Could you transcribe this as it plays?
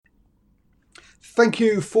Thank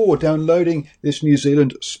you for downloading this New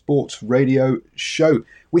Zealand Sports Radio show.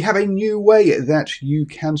 We have a new way that you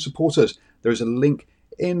can support us. There is a link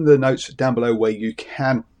in the notes down below where you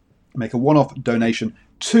can make a one-off donation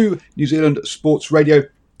to New Zealand Sports Radio.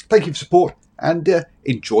 Thank you for support and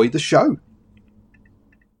enjoy the show.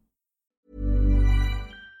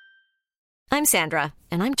 I'm Sandra,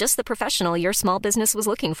 and I'm just the professional your small business was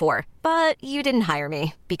looking for. But you didn't hire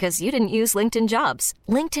me because you didn't use LinkedIn Jobs.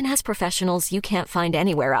 LinkedIn has professionals you can't find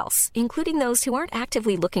anywhere else, including those who aren't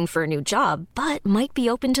actively looking for a new job, but might be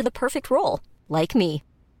open to the perfect role, like me.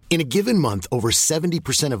 In a given month, over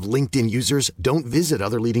 70% of LinkedIn users don't visit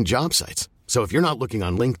other leading job sites. So if you're not looking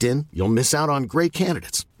on LinkedIn, you'll miss out on great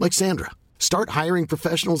candidates like Sandra. Start hiring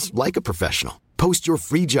professionals like a professional. Post your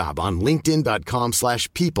free job on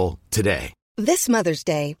linkedin.com/people today. This Mother's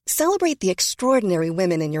Day, celebrate the extraordinary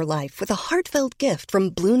women in your life with a heartfelt gift from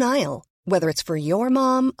Blue Nile. Whether it's for your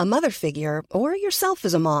mom, a mother figure, or yourself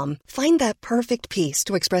as a mom, find that perfect piece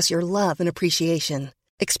to express your love and appreciation.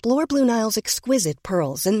 Explore Blue Nile's exquisite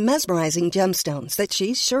pearls and mesmerizing gemstones that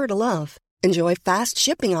she's sure to love. Enjoy fast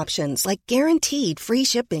shipping options like guaranteed free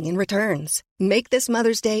shipping and returns. Make this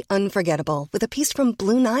Mother's Day unforgettable with a piece from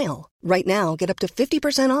Blue Nile. Right now, get up to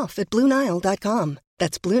 50% off at BlueNile.com.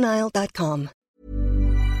 That's BlueNile.com.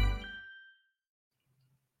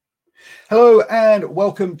 Hello and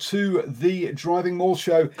welcome to the Driving Maul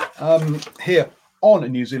Show here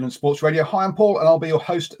on New Zealand Sports Radio. Hi, I'm Paul and I'll be your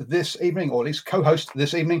host this evening, or at least co-host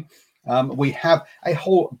this evening. We have a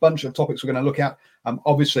whole bunch of topics we're going to look at.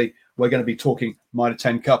 Obviously, we're going to be talking Mitre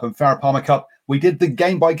 10 Cup and Farah Palmer Cup. We did the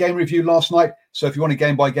game-by-game review last night, so if you want a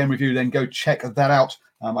game-by-game review, then go check that out.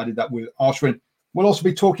 I did that with Ashwin. We'll also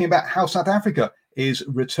be talking about how South Africa is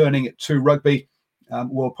returning to rugby.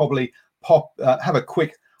 We'll probably have a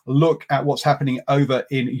quick look at what's happening over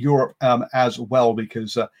in Europe as well,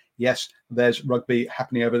 because, yes, there's rugby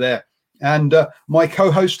happening over there. And my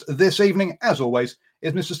co-host this evening, as always,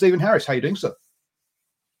 is Mr. Stephen Harris. How are you doing, sir?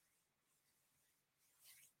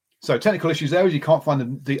 So technical issues there, as you can't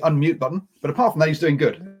find the unmute button. But apart from that, he's doing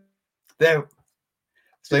good. There.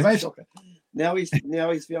 Steve Hayes. Now he's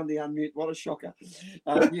found the unmute. What a shocker!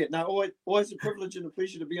 Always a privilege and a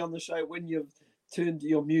pleasure to be on the show when you've turned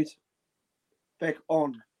your mute back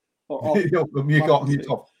on or off. Mute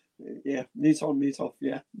off. Yeah, mute on, mute off.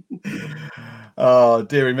 Yeah. Oh,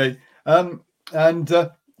 dearie me.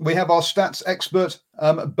 We have our stats expert,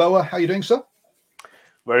 Boa. How are you doing, sir?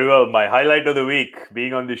 Very well. My highlight of the week,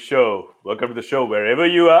 being on this show. Welcome to the show, wherever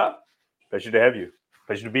you are. Pleasure to have you.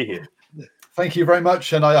 Pleasure to be here. Thank you very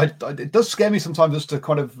much. And it does scare me sometimes as to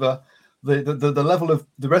kind of the level of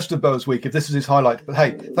the rest of Boa's week, if this is his highlight. But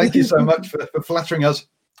hey, thank you so much for flattering us.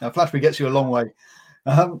 Flattery gets you a long way.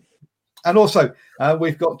 And also,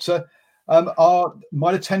 we've got our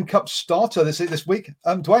Mitre 10 Cup starter this week.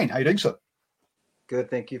 Dwayne, how are you doing, sir?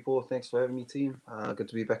 Good, thank you, Paul. Thanks for having me, team. Good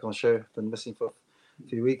to be back on the show. Been missing for a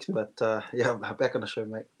few weeks, but I'm back on the show,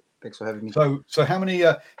 mate. Thanks for having me. So how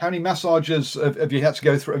many massages have you had to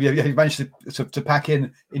go through? Have you managed to pack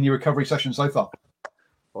in your recovery session so far?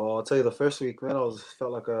 Well, I'll tell you, the first week, man,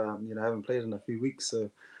 felt like I haven't played in a few weeks, so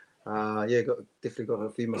definitely got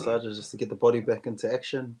a few massages just to get the body back into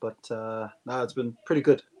action. But no, it's been pretty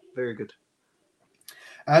good, very good.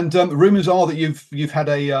 And rumours are that you've had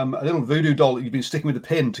a little voodoo doll that you've been sticking with a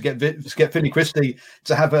pin to get Finney Christie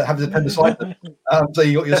to have the appendicitis. So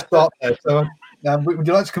you got your start there. So would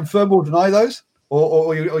you like to confirm or deny those,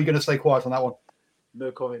 or are you going to stay quiet on that one?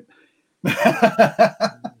 No comment.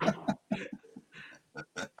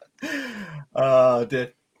 Oh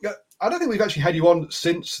dear. I don't think we've actually had you on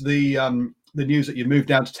since the news that you moved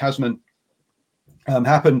down to Tasman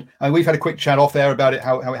happened. And we've had a quick chat off air about it,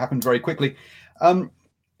 how it happened very quickly.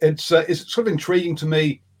 It's sort of intriguing to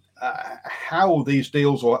me how these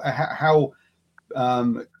deals or how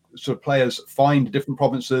sort of players find different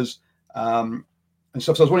provinces and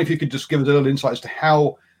stuff. So I was wondering if you could just give us a little insight as to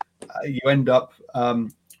how you end up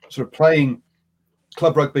sort of playing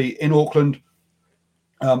club rugby in Auckland.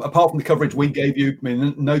 Apart from the coverage we gave you, I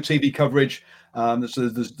mean, no TV coverage. So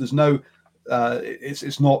there's no.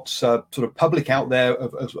 It's not sort of public out there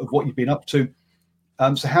of what you've been up to.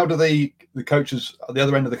 So how do the coaches at the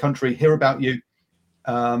other end of the country hear about you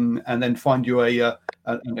and then find you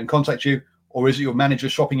and contact you, or is it your manager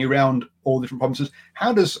shopping you around all the different provinces?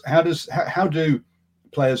 How do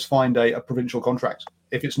players find a provincial contract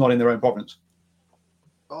if it's not in their own province?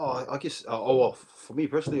 Oh, I guess. Well, for me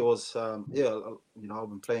personally, it was I've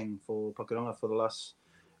been playing for Pakuranga for the last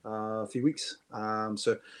few weeks.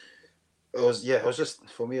 So it was just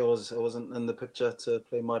for me. It wasn't in the picture to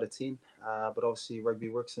play Mitre 10. but obviously rugby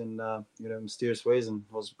works in mysterious ways, and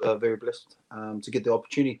was very blessed to get the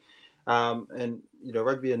opportunity. And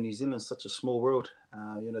rugby in New Zealand is such a small world.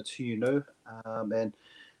 It's who you know, and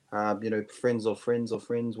friends of friends of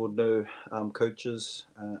friends would know coaches,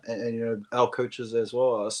 and our coaches as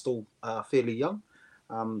well are still fairly young,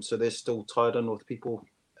 so they're still tied in with people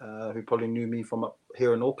who probably knew me from up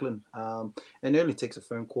here in Auckland, and it only takes a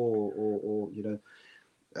phone call or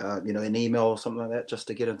an email or something like that just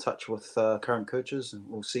to get in touch with current coaches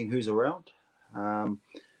or seeing who's around. And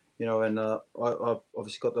I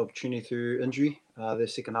obviously got the opportunity through injury. Their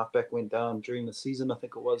second halfback went down during the season, I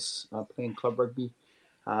think it was, playing club rugby.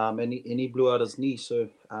 And he blew out his knee, so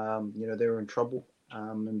they were in trouble,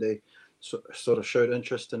 and they sort of showed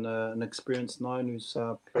interest in an experienced nine who's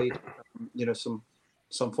played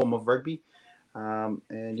some form of rugby, and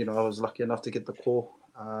I was lucky enough to get the call,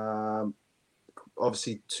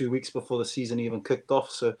 obviously 2 weeks before the season even kicked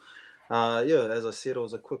off. So as I said, it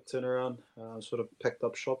was a quick turnaround. Sort of packed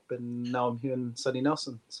up shop, and now I'm here in sunny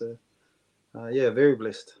Nelson. So very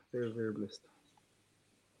blessed, very, very blessed.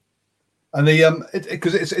 And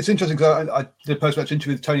because it's interesting, because I did a post-match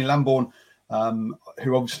interview with Tony Lambourne,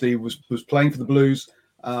 who obviously was playing for the Blues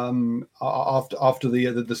after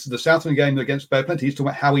the Southland game against Bay of Plenty. He's talking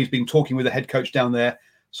about how he's been talking with the head coach down there,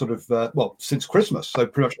 sort of since Christmas, so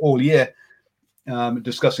pretty much all year,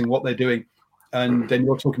 discussing what they're doing. And then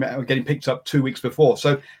you're talking about getting picked up 2 weeks before.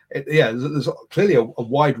 So there's clearly a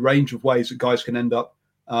wide range of ways that guys can end up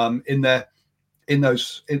in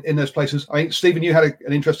those places. I think, Stephen, you had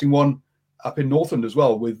an interesting one up in Northland as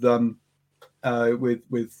well with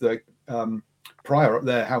Pryor up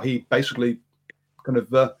there, how he basically kind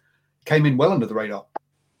of came in well under the radar.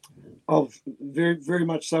 Oh, very, very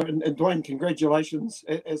much so. And Dwayne, congratulations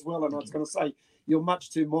as well. And I was going to say, you're much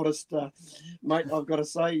too modest, mate. I've got to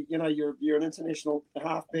say, you're an international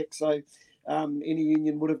halfback, so any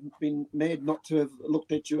union would have been mad not to have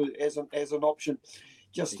looked at you as an option,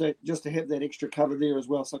 just to have that extra cover there as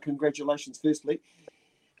well. So congratulations, firstly.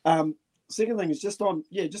 Second thing is just on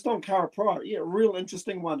Kara Pryor. Yeah, a real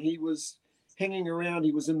interesting one. He was hanging around.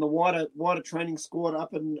 He was in the wider training squad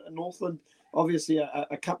up in Northland. Obviously,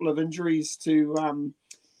 a couple of injuries to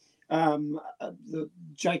the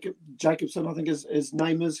Jacobson, I think his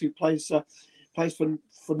name is, who plays for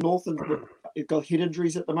Northland. He's got head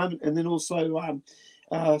injuries at the moment, and then also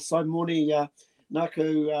Simone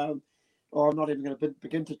Naku. I'm not even going to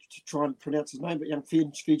begin to try and pronounce his name, but young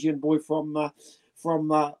Fijian boy from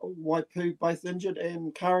Waipu, both injured,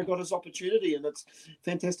 and Kara got his opportunity, and it's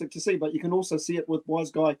fantastic to see. But you can also see it with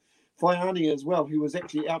wise guy Faiani as well, who was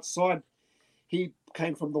actually outside. He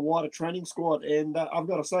came from the wider training squad, and I've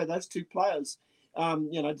got to say those two players,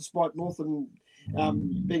 despite Northern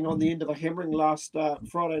being on the end of a hammering last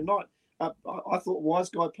Friday night, I thought wise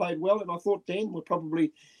guy played well, and I thought Dan were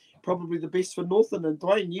probably the best for Northern. And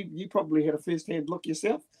Dwayne, you probably had a first-hand look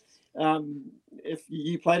yourself. If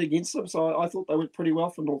you played against them, so I thought they went pretty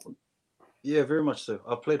well for Northern. Yeah, very much so.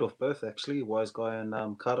 I played with both, actually, wise guy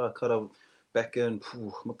and Kara back in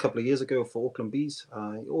a couple of years ago for Auckland Bees.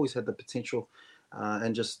 He always had the potential,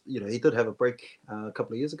 and just he did have a break a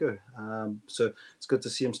couple of years ago. So it's good to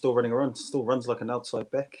see him still running around. Still runs like an outside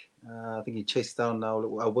back. I think he chased down now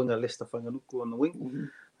a winger, Lester Whanganuku, on the wing.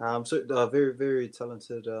 Mm-hmm. So a very, very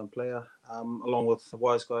talented player, along with the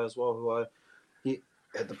wise guy as well, who he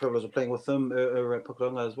had the privilege of playing with him over at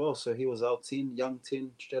Pukeronga as well. So he was our 10, young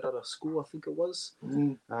 10, straight out of school, I think it was.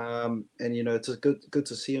 Mm. And it's good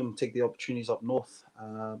to see him take the opportunities up north.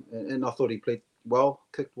 And I thought he played well,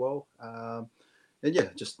 kicked well. And yeah,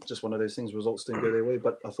 just one of those things. Results didn't go their way,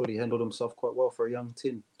 but I thought he handled himself quite well for a young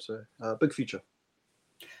 10. So big future.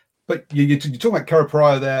 But you're talking about Kara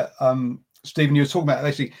Pryor there, Stephen. You were talking about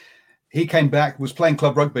actually he came back, was playing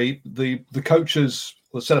club rugby. The coaches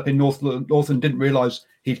were set up in Northland, didn't realise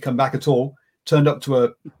he'd come back at all. Turned up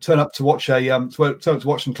to watch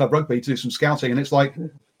some club rugby, to do some scouting, and it's like,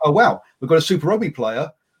 oh wow, we've got a Super Rugby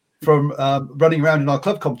player from running around in our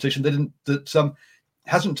club competition that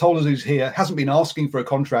hasn't told us he's here, hasn't been asking for a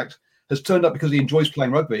contract, has turned up because he enjoys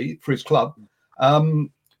playing rugby for his club, and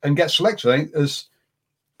gets selected. I think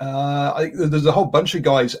there's a whole bunch of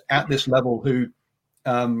guys at this level who,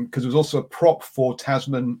 because there was also a prop for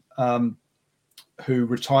Tasman who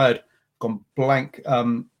retired, gone blank.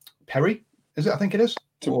 Perry, is it? I think it is.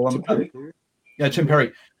 Tim Perry. Yeah, Tim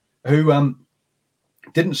Perry, who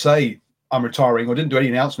didn't say I'm retiring or didn't do any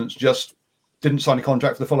announcements, just didn't sign a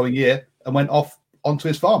contract for the following year and went off onto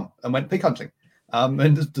his farm and went pig hunting. And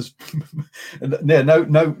there's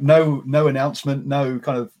no announcement, no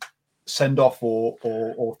kind of send off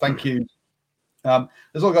or thank you.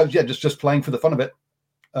 There's all guys, just playing for the fun of it,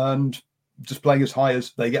 and just playing as high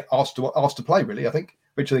as they get asked to play. Really, I think,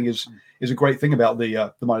 which I think is a great thing about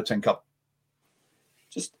the Mitre 10 Cup.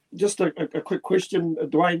 Just a quick question,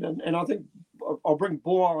 Dwayne, and I think I'll bring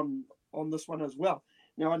Boa on this one as well.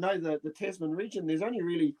 Now I know that the Tasman region, there's only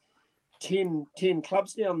really 10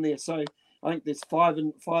 clubs down there, so I think there's five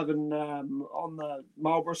on the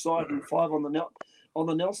Marlborough side and 5 on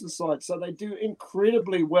the Nelson side. So they do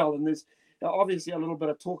incredibly well, and there's obviously a little bit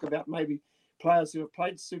of talk about maybe players who have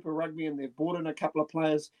played Super Rugby and they've brought in a couple of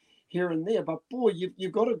players here and there. But boy,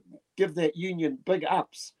 you've got to give that union big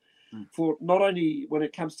ups for not only when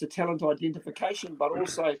it comes to talent identification, but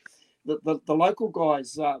also the local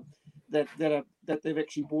guys that they've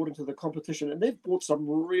actually brought into the competition, and they've brought some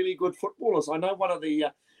really good footballers. I know one of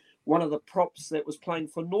the props that was playing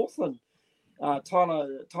for Northern,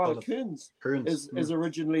 Tyler Kearns is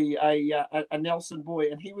originally a Nelson boy,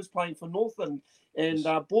 and he was playing for Northern. And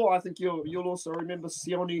boy, I think you'll also remember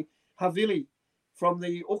Sione Havili from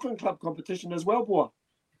the Auckland Club competition as well, boy.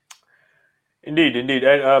 Indeed.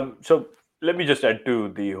 And, so let me just add to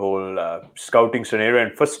the whole scouting scenario.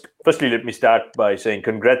 And firstly, let me start by saying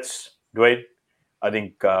congrats, Dwayne. I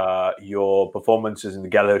think your performances in the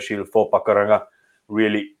Gallagher Shield for Pakuranga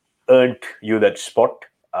really earned you that spot.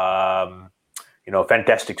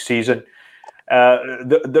 Fantastic season.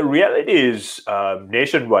 The reality is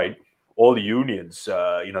nationwide, all the unions,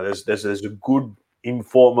 there's a good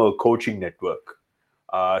informal coaching network.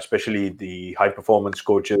 Especially the high performance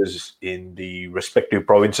coaches in the respective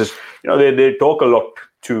provinces. They talk a lot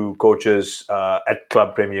to coaches at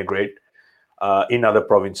club premier grade in other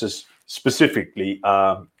provinces, specifically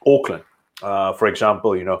Auckland. For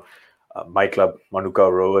example, my club,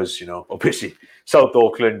 Manuka Rovers, obviously South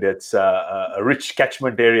Auckland, it's a rich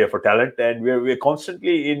catchment area for talent. And we're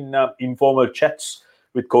constantly in informal chats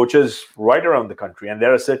with coaches right around the country. And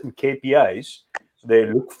there are certain KPIs they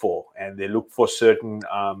look for, and they look for certain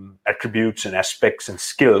attributes and aspects and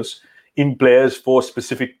skills in players for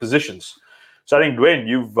specific positions. So I think, Dwayne,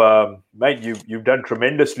 you've done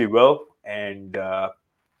tremendously well, and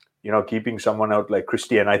keeping someone out like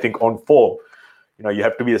Christie, and I think on form, you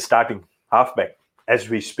have to be the starting halfback as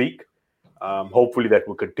we speak. Hopefully that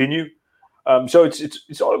will continue. So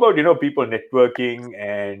it's all about people networking,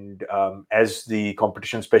 and as the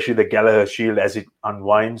competition, especially the Gallagher Shield, as it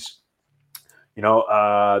unwinds.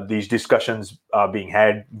 These discussions are being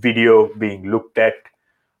had, video being looked at,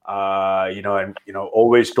 and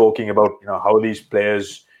always talking about how these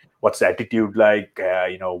players, what's the attitude like,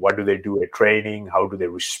 what do they do at training, how do they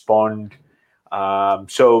respond.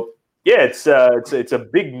 So yeah, it's a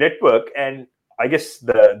big network, and I guess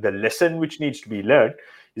the lesson which needs to be learned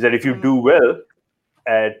is that if you do well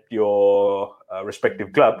at your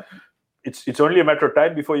respective club, it's only a matter of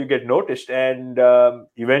time before you get noticed, and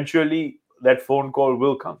eventually that phone call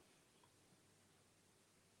will come.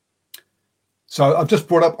 So I've just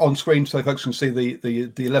brought up on screen so folks can see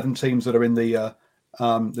the 11 teams that are in the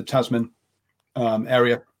Tasman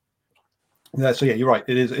area. So yeah, you're right.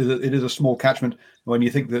 It is a small catchment. When you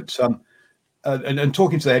think that, and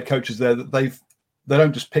talking to the head coaches there, that they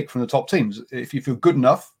don't just pick from the top teams. If you feel good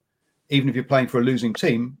enough, even if you're playing for a losing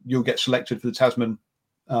team, you'll get selected for the Tasman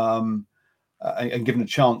and given a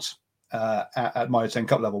chance at Mitre 10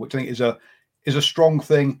 Cup level, which I think is a strong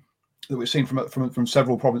thing that we've seen from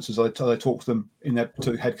several provinces. I talk to them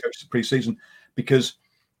to head coaches pre-season, because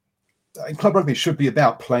club rugby should be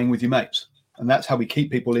about playing with your mates, and that's how we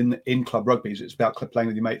keep people in club rugby. It's about playing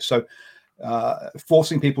with your mates. So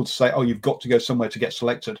forcing people to say, "Oh, you've got to go somewhere to get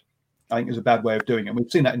selected," I think is a bad way of doing it. And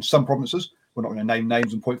we've seen that in some provinces. We're not going to name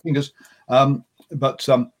names and point fingers, but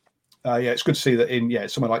it's good to see that in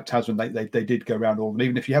somewhere like Tasman, they did go around all. And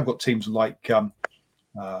even if you have got teams like gone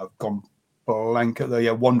blank at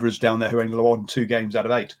the Wanderers down there who only won 2 games out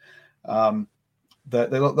of 8,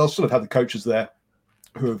 they'll sort of have the coaches there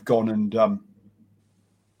who have gone and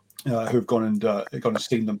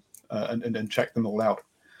seen them and checked them all out.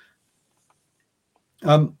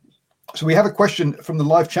 So we have a question from the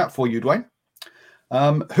live chat for you, Dwayne.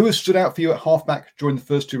 Who has stood out for you at halfback during the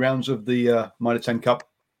first 2 rounds of the Mitre 10 Cup?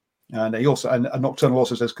 And he also, and Nocturnal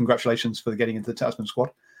also says congratulations for getting into the Tasman squad.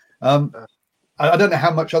 I don't know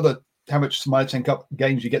how much Mitre 10 Cup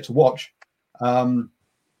games you get to watch, but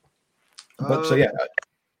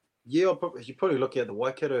you're probably looking at the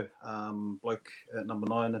Waikato bloke at number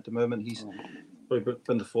 9 at the moment. He's probably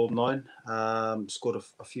been the form 9, scored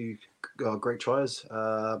a few great tries.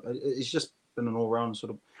 He's just been an all-round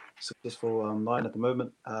sort of successful 9 at the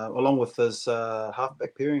moment, along with his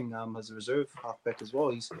halfback pairing as a reserve halfback as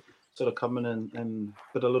well. He's sort of come in and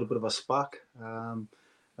put a little bit of a spark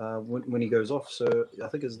when he goes off. So I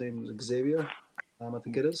think his name is Xavier, I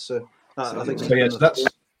think it is. So I think So yes,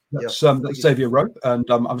 that's Xavier Rowe, and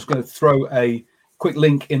I'm just going to throw a quick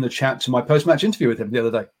link in the chat to my post-match interview with him the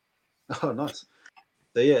other day. Oh, nice.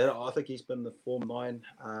 So yeah, I think he's been the Form 9,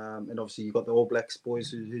 and obviously you've got the All Blacks boys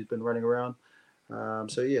who's been running around.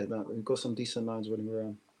 So yeah, we've got some decent 9s running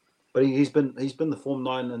around. But he's been the Form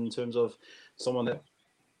 9 in terms of someone that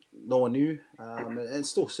no one knew, and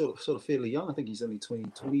still sort of fairly young. I think he's only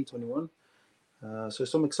 20, 21. So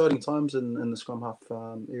some exciting times in the scrum half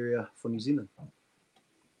area for New Zealand.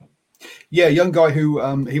 Yeah, young guy who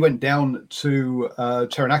he went down to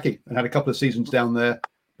Taranaki and had a couple of seasons down there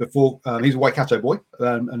before. He's a Waikato boy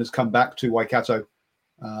and has come back to Waikato.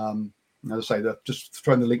 As I say, just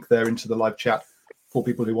throwing the link there into the live chat for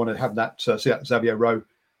people who want to have that Xavier Rowe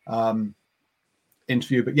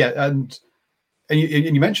interview. But yeah, and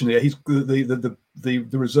you mentioned it. He's the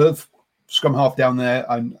reserve scrum half down there,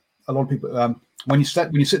 and a lot of people. When you sit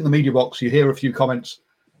in the media box, you hear a few comments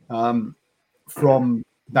from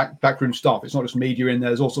backroom staff. It's not just media in there.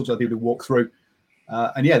 There's all sorts of people who walk through.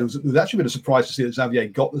 And yeah, there was actually a bit of surprise to see that Xavier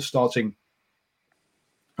got the starting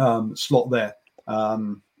slot there.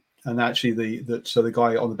 And actually the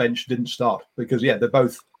guy on the bench didn't start because, yeah, they're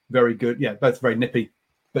both very good. Yeah, both very nippy.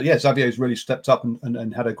 But yeah, Xavier's really stepped up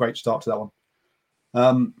and had a great start to that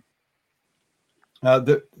one.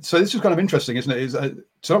 So this is kind of interesting, isn't it?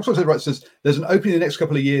 So Oxford said, right, says there's an opening in the next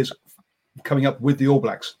couple of years coming up with the All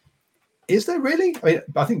Blacks. Is there really? I mean,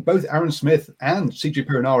 I think both Aaron Smith and CJ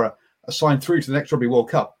Perenara are signed through to the next Rugby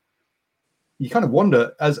World Cup. You kind of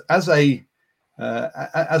wonder, as an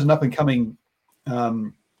up and coming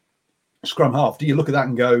scrum half, do you look at that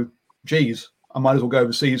and go, "Geez, I might as well go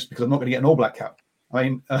overseas because I'm not going to get an All Black cap"? I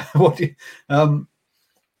mean, what do you,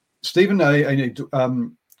 Stephen?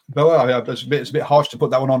 Boa, it's a bit harsh to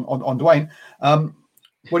put that one on Dwayne.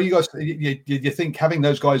 What do you guys? You think having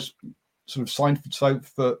those guys sort of signed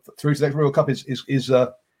for through to the next World Cup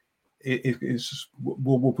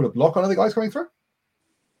will put a block on other guys coming through?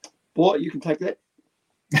 Boy, you can take that.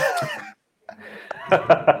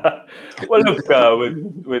 Well, look,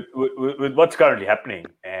 with what's currently happening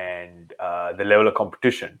and the level of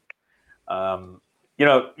competition,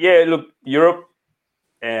 look, Europe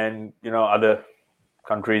and other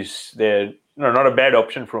countries, they're not a bad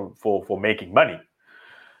option for making money,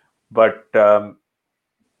 but I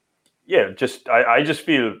just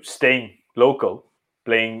feel staying local,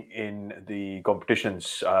 playing in the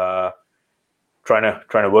competitions, trying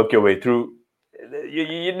to work your way through.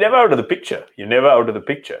 You're never out of the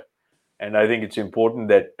picture. And I think it's important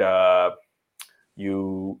that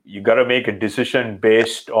you got to make a decision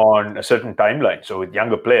based on a certain timeline. So with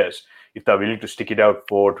younger players, if they're willing to stick it out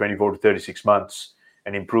for 24 to 36 months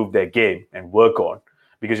and improve their game and work on,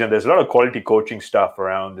 because there's a lot of quality coaching stuff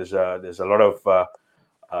around. There's a lot of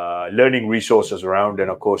learning resources around, and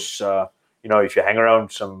of course, if you hang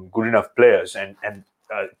around some good enough players and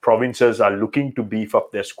provinces are looking to beef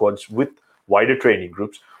up their squads with wider training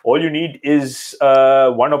groups, all you need is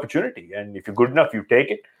one opportunity. And if you're good enough, you take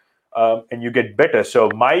it and you get better. So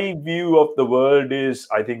my view of the world is,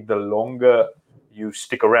 I think the longer you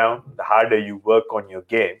stick around, the harder you work on your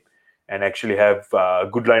game and actually have a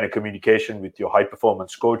good line of communication with your high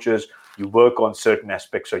performance coaches. You work on certain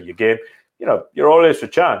aspects of your game. You're always a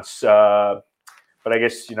chance. But I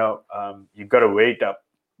guess, you've got to wait up.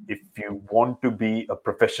 If you want to be a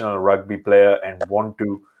professional rugby player and want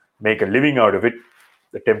to make a living out of it,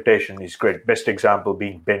 the temptation is great. Best example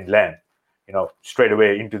being Ben Lam, straight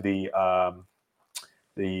away into the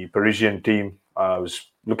Parisian team. I was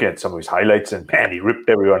looking at some of his highlights and man, he ripped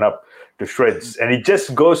everyone up to shreds. And it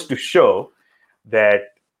just goes to show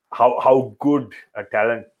that how good a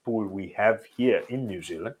talent pool we have here in New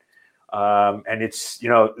Zealand. And it's,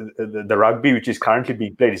 the rugby which is currently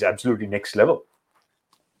being played is absolutely next level.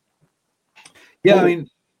 Yeah, I mean,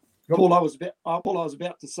 all I was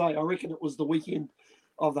about to say, I reckon it was the weekend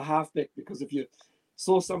of the halfback, because if you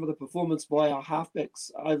saw some of the performance by our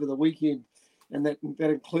halfbacks over the weekend, and that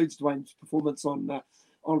includes Dwayne's performance on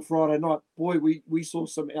Friday night, boy, we saw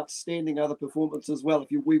some outstanding other performances as well.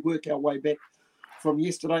 If we work our way back from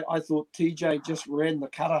yesterday, I thought TJ just ran the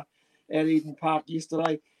cutter at Eden Park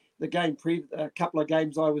yesterday. The game a couple of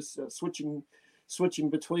games I was switching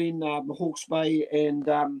between Hawke's Bay and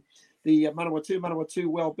the Manawatu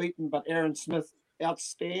well beaten, but Aaron Smith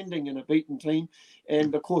outstanding in a beaten team,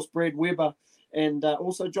 and of course Brad Weber and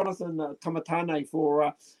also Jonathan Tamatane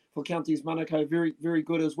for Counties Manukau, very very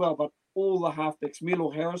good as well. But all the halfbacks,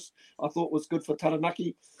 Milo Harris, I thought was good for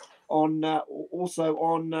Taranaki. Also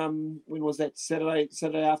on when was that, Saturday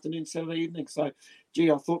afternoon, Saturday evening. So,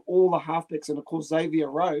 I thought all the halfbacks, and of course Xavier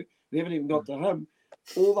Rowe, we haven't even got to him.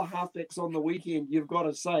 All the halfbacks on the weekend, you've got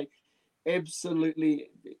to say, absolutely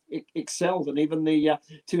excelled. And even the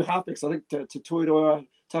two halfbacks, I think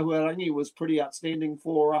Tahuarangi was pretty outstanding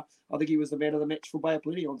for, I think he was the man of the match for Bay of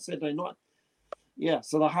Plenty on Saturday night. Yeah,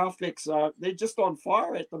 so the halfbacks, they're just on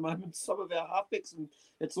fire at the moment, some of our halfbacks, and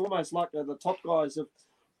it's almost like the top guys have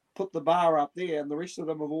put the bar up there, and the rest of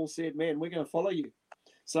them have all said, man, we're going to follow you.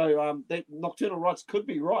 So that Nocturnal Rights could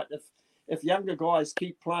be right. If younger guys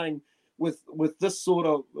keep playing with this sort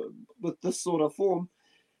of form,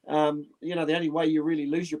 the only way you really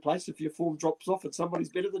lose your place if your form drops off and somebody's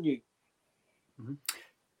better than you. Mm-hmm.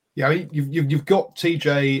 Yeah, I mean, you've got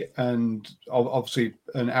TJ and obviously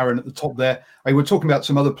and Aaron at the top there. I mean, we're talking about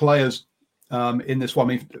some other players in this one. I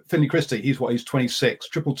mean, Finley Christie, he's 26.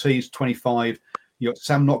 Triple T's 25. You got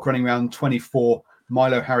Sam Knock running around 24.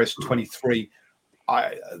 Milo Harris 23.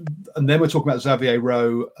 And then we're talking about Xavier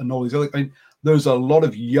Rowe and all these other. I mean, there's a lot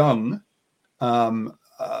of young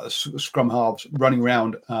scrum halves running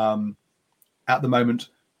around at the moment.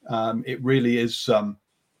 It really is.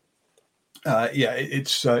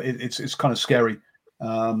 It's kind of scary.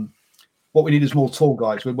 What we need is more tall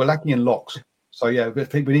guys. We're lacking in locks. So yeah, I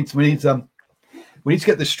think we need to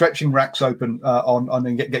get the stretching racks open on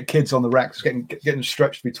and get kids on the racks, getting them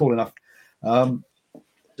stretched to be tall enough.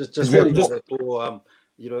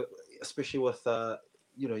 Especially with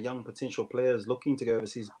young potential players looking to go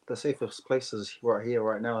overseas, the safest place is right here,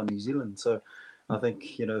 right now in New Zealand. So I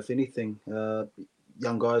think if anything,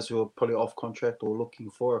 young guys who are probably off contract or looking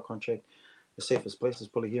for a contract, the safest place is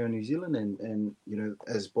probably here in New Zealand. And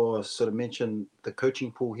as Boaz sort of mentioned, the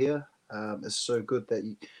coaching pool here is so good that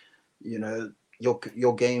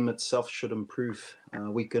your game itself should improve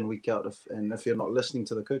week in, week out. If you're not listening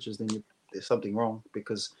to the coaches, then there's something wrong,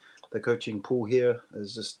 because the coaching pool here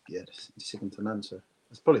is just second to none. So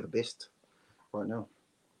it's probably the best right now.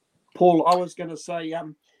 Paul, I was going to say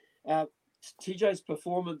TJ's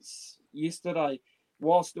performance yesterday,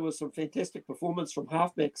 whilst there was some fantastic performance from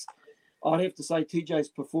halfbacks, I'd have to say TJ's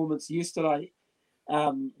performance yesterday,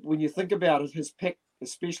 when you think about it, his pick,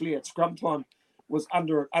 especially at scrum time, was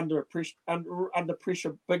under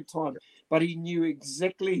pressure big time. But he knew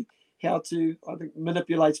exactly how to, I think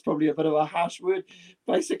manipulate's probably a bit of a harsh word,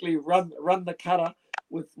 basically run the cutter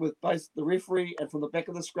with both the referee and from the back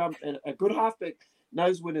of the scrum. And a good halfback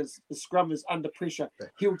knows when his scrum is under pressure,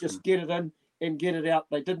 he'll just get it in and get it out.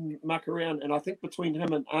 They didn't muck around. And I think between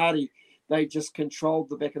him and Artie, they just controlled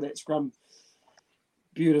the back of that scrum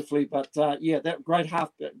beautifully. But that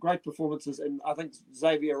great performances. And I think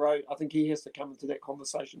Xavier Rowe, I think he has to come into that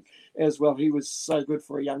conversation as well. He was so good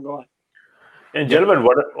for a young guy. And gentlemen,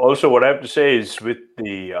 what I have to say is, with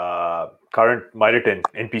the current Mitre 10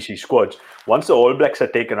 NPC squads, once the All Blacks are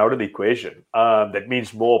taken out of the equation, that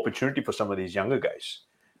means more opportunity for some of these younger guys.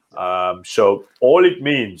 So all it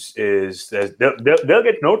means is they'll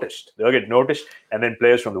get noticed. They'll get noticed, and then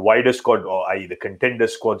players from the wider squad, or i.e. the contender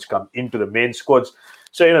squads, come into the main squads.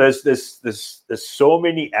 So there's so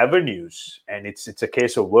many avenues, and it's a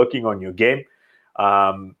case of working on your game.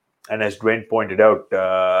 And as Dwayne pointed out,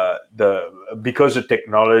 because of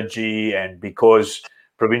technology and because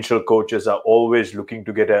provincial coaches are always looking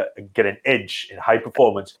to get an edge in high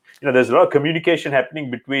performance, there's a lot of communication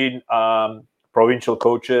happening between provincial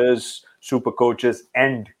coaches, super coaches,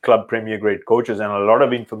 and club premier grade coaches, and a lot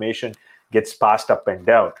of information gets passed up and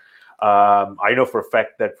down. I know for a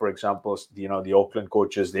fact that, for example, the Auckland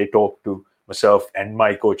coaches, they talk to myself and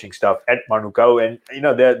my coaching staff at Manukau, and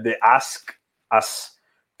they ask us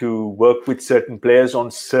to work with certain players on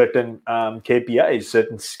certain KPIs,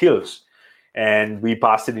 certain skills. And we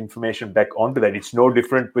pass that information back onto that. It's no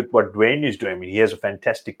different with what Dwayne is doing. I mean, he has a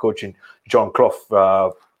fantastic coach in John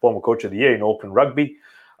Clough, former coach of the year in Auckland Rugby,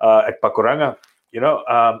 at Pakuranga.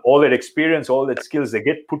 All that experience, all that skills, they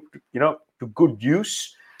get put, to good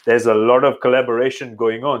use. There's a lot of collaboration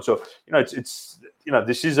going on. So, it's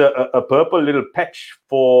this is a purple little patch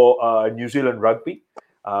for New Zealand rugby.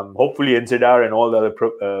 Hopefully NZR and all the other,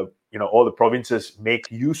 all the provinces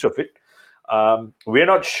make use of it. We're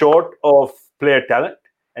not short of player talent,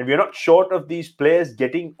 and we're not short of these players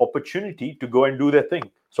getting opportunity to go and do their thing.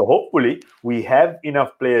 So hopefully we have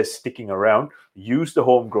enough players sticking around, use the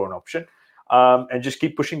homegrown option, and just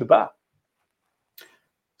keep pushing the bar.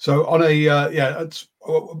 So on it's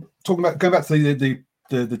talking about going back to the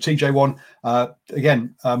TJ one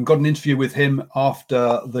again. Got an interview with him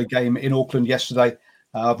after the game in Auckland yesterday.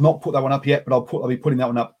 I've not put that one up yet, but I'll be putting that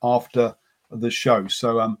one up after the show.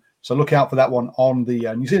 So look out for that one on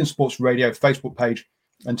the New Zealand Sports Radio Facebook page.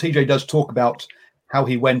 And TJ does talk about how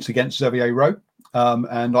he went against Xavier Rowe.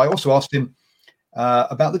 And I also asked him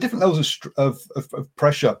about the different levels of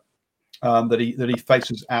pressure that he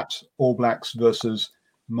faces at All Blacks versus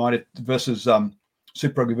versus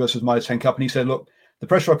Super Rugby versus Mitre 10 Cup, and he said, "Look, the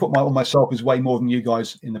pressure I put on myself is way more than you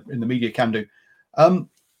guys in the media can do." And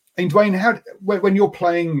Dwayne, when you're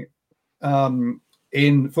playing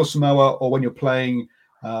for Samoa, or when you're playing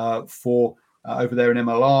for over there in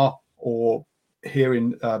MLR, or here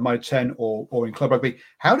in Mitre 10, or in club rugby,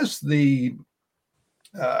 how do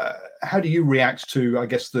you react to, I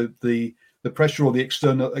guess, the pressure or the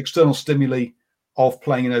external stimuli of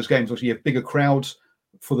playing in those games? Obviously, you have bigger crowds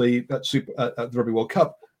for the Rugby World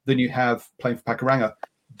Cup than you have playing for Pakuranga.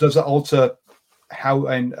 Does that alter how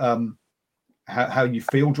you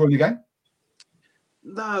feel during the game?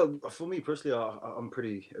 No, for me personally, I'm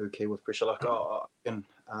pretty okay with pressure. Like,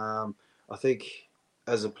 I think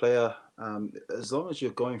as a player, as long as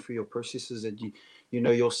you're going through your processes and you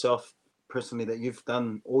know yourself personally that you've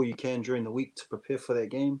done all you can during the week to prepare for that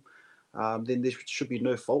game, then there should be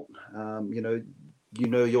no fault. You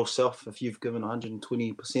know yourself if you've given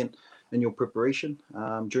 120% in your preparation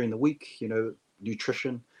during the week.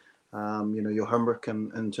 Nutrition, your homework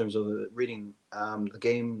in terms of reading the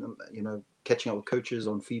game. Catching up with coaches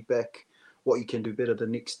on feedback, what you can do better the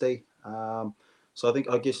next day. So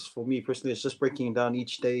I guess for me personally, it's just breaking down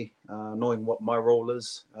each day, knowing what my role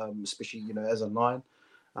is, especially, as a 9,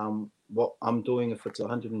 what I'm doing if it's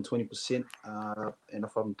 120%, and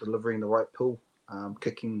if I'm delivering the right pull,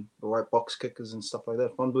 kicking the right box kickers and stuff like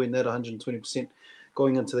that. If I'm doing that 120%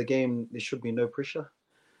 going into the game, there should be no pressure.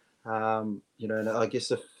 And I guess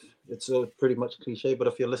if it's all pretty much cliche, but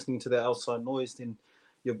if you're listening to that outside noise, then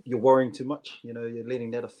you're worrying too much. You're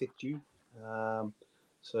letting that affect you. And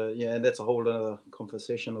that's a whole other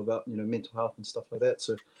conversation about mental health and stuff like that.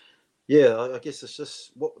 So I guess it's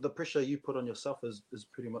just what the pressure you put on yourself is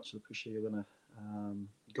pretty much the pressure you're gonna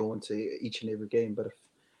go into each and every game. But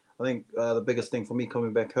I think the biggest thing for me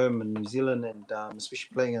coming back home in New Zealand and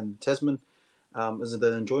especially playing in Tasman is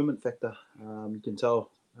the enjoyment factor. You can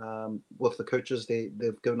tell with the coaches,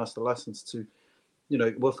 they've given us the license to,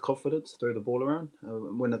 with confidence, throw the ball around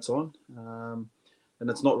when it's on. And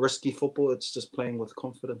it's not risky football. It's just playing with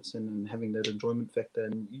confidence and having that enjoyment factor.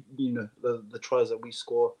 And, the tries that we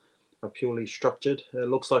score are purely structured. It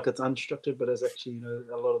looks like it's unstructured, but it's actually,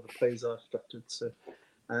 a lot of the plays are structured. So,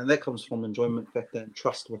 and that comes from enjoyment factor and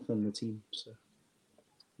trust within the team. So,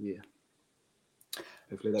 yeah.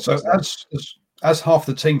 Hopefully that. So as half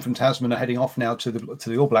the team from Tasman are heading off now to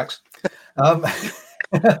the All Blacks,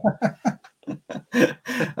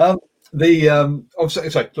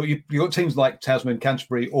 you've got teams like Tasman,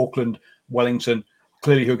 Canterbury, Auckland, Wellington,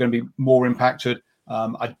 clearly who are going to be more impacted.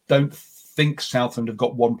 I don't think Southland have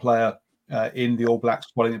got one player in the All Blacks.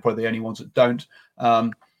 Probably the only ones that don't.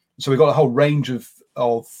 So we've got a whole range of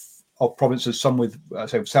provinces. Some with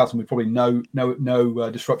Southland with probably no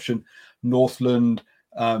disruption. Northland,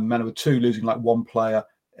 Manawatu losing like one player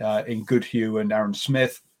in Goodhue and Aaron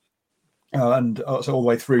Smith, and so all the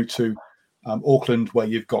way through to Auckland, where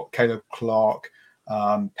you've got Caleb Clark,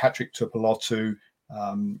 Patrick Tupulotu,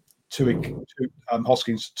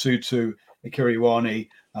 Hoskins Tutu, Akira Iwani,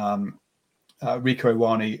 Rico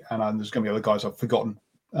Iwani, and there's going to be other guys I've forgotten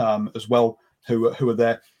as well who are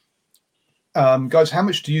there. Guys, how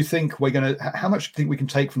much do you think we can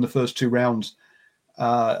take from the first 2 rounds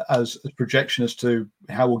as a projection as to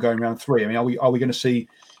how we'll go in round 3? I mean, are we going to see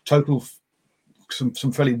total some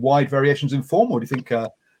fairly wide variations in form, or do you think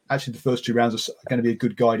actually the first 2 rounds are going to be a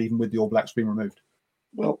good guide even with the All Blacks being removed?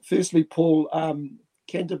 Well, firstly, Paul,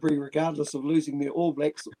 Canterbury, regardless of losing their All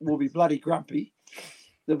Blacks, will be bloody grumpy.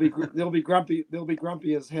 They'll be grumpy. They'll be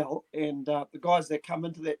grumpy as hell. And the guys that come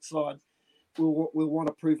into that side will want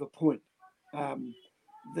to prove a point.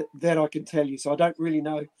 That I can tell you. So I don't really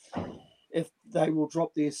know if they will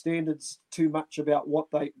drop their standards too much about what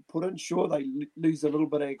they put in. Sure, they lose a little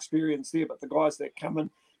bit of experience there, but the guys that come in,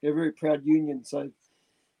 they're a very proud union, so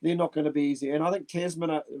they're not going to be easy. And I think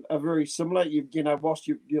Tasman are very similar. Whilst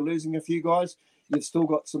you're losing a few guys, you've still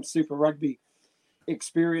got some Super Rugby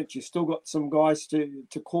experience. You've still got some guys to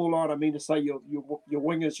call on. I mean, to say your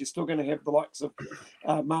wingers, you're still going to have the likes of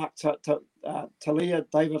Mark Talia,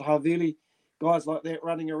 David Havili, guys like that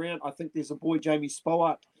running around. I think there's a boy, Jamie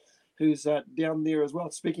Spowart, who's down there as well.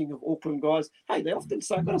 Speaking of Auckland guys, hey, they often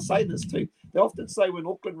say, I've got to say this too, they often say when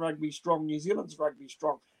Auckland rugby's strong, New Zealand's rugby's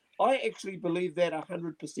strong. I actually believe that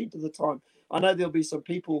 100% of the time. I know there'll be some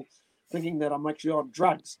people thinking that I'm actually on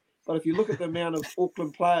drugs, but if you look at the amount of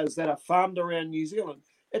Auckland players that are farmed around New Zealand,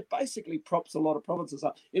 it basically props a lot of provinces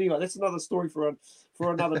up. Anyway, that's another story for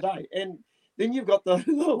another day. And then you've got the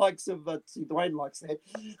likes of, Dwayne likes that,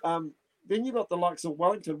 then you've got the likes of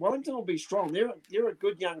Wellington. Wellington will be strong. They're a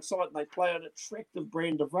good young side, and they play an attractive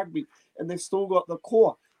brand of rugby, and they've still got the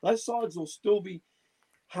core. Those sides will still be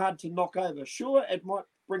hard to knock over. Sure, it might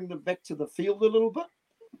bring them back to the field a little bit,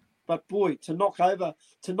 but boy, to knock over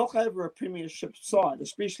a premiership side,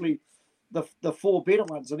 especially the four better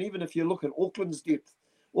ones, and even if you look at Auckland's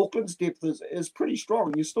depth is pretty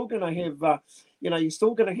strong. You're still going to have, you're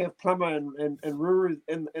still going to have Plummer and Ruru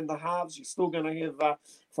in the halves. You're still going to have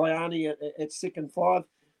Faiani at second five.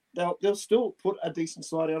 They'll still put a decent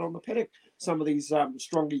side out on the paddock. Some of these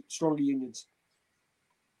stronger unions.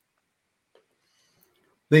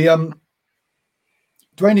 Dwayne,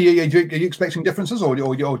 are you expecting differences, or do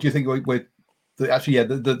you think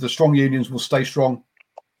the strong unions will stay strong,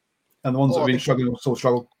 and the ones that have been struggling will still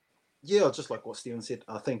struggle? Yeah, just like what Stephen said,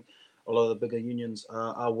 I think a lot of the bigger unions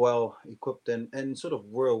are well equipped and sort of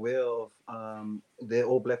were aware of their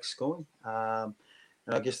All Blacks going. And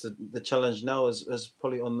I guess the challenge now is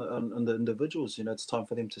probably on the individuals. It's time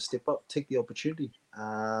for them to step up, take the opportunity.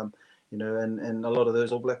 And a lot of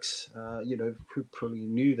those All Blacks, who probably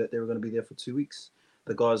knew that they were going to be there for 2 weeks.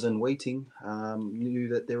 The guys in waiting knew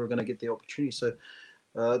that they were going to get the opportunity. So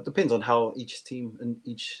it depends on how each team and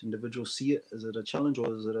each individual see it. Is it a challenge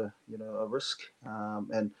or is it a risk?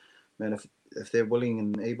 And man, if they're willing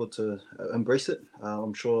and able to embrace it,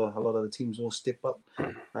 I'm sure a lot of the teams will step up.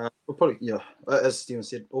 We'll probably, as Stephen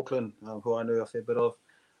said, Auckland, who I know a fair bit of,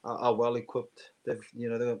 are well equipped. They've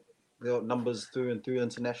got numbers through and through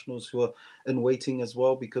internationals who are in waiting as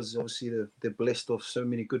well, because obviously they're blessed off so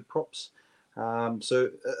many good props. So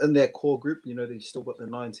in their core group, they still got the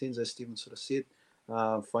 19s, as Stephen sort of said.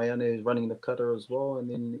 Faiane is running the cutter as well, and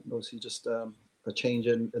then obviously just a change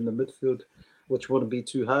in the midfield, which wouldn't be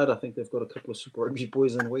too hard. I think they've got a couple of Super Rugby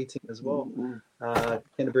boys in waiting as well.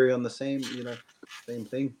 Canterbury on the same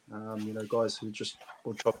thing. Guys who just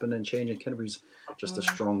will drop in and change, and Canterbury's just a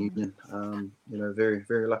strong union. Very,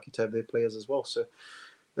 very lucky to have their players as well. So,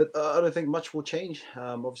 but I don't think much will change.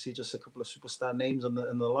 Obviously, just a couple of superstar names in the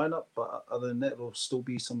lineup, but other than that, there'll still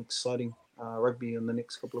be some exciting rugby in the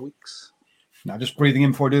next couple of weeks. Now, just breathing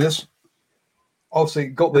in before I do this. Obviously,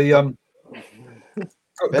 got the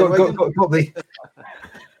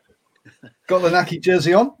got the Naki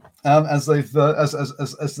jersey on as they've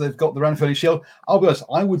as they've got the Ranfurly Shield. I'll be honest,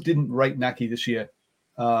 I didn't rate Naki this year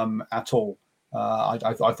at all. I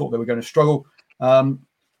thought they were going to struggle, I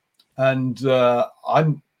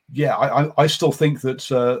still think that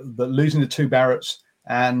that losing the two Barretts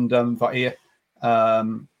and Vair, I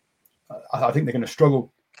think they're going to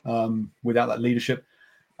struggle without that leadership.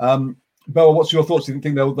 Bella, what's your thoughts? Do you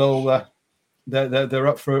think they're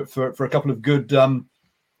up for a couple of good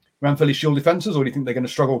Ranfurly Shield defences, or do you think they're going to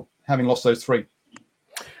struggle having lost those three?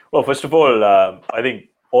 Well, first of all, I think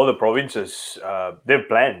all the provinces, they've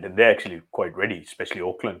planned and they're actually quite ready, especially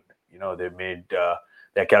Auckland. They've made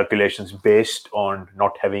their calculations based on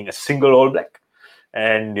not having a single All Black.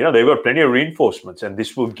 And, they've got plenty of reinforcements, and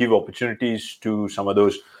this will give opportunities to some of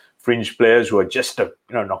those fringe players who are just,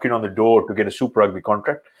 knocking on the door to get a Super Rugby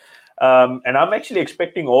contract. And I'm actually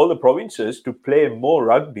expecting all the provinces to play more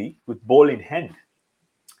rugby with ball in hand,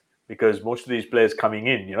 because most of these players coming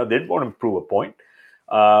in, they want to prove a point.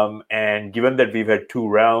 And given that we've had 2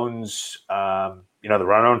 rounds, the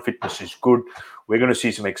run-on fitness is good. We're going to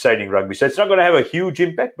see some exciting rugby. So it's not going to have a huge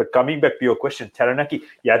impact. But coming back to your question, Taranaki,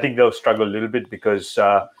 I think they'll struggle a little bit, because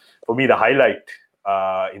for me, the highlight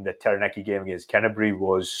in the Taranaki game against Canterbury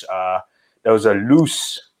was there was a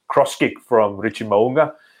loose cross kick from Richie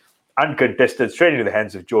Maunga, uncontested, straight into the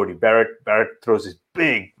hands of Jordie Barrett. Barrett throws his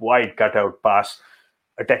big, wide cutout pass,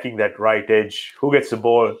 attacking that right edge. Who gets the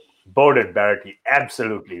ball? Bowden Barrett. He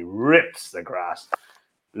absolutely rips the grass,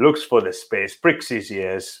 looks for the space, pricks his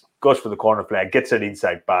ears, goes for the corner flag, gets an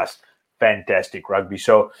inside pass. Fantastic rugby.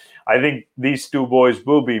 So I think these two boys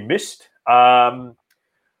will be missed. I'm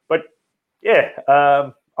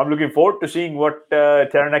looking forward to seeing what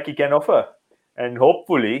Taranaki can offer. And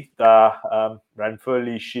hopefully the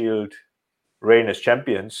Ranfurly Shield reign as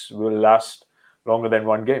champions will last longer than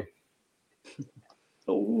one game.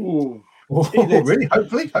 Oh, really?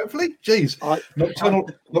 Hopefully. Jeez.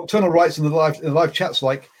 Nocturnal writes in the live chats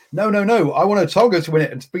like, no. I want Otago to win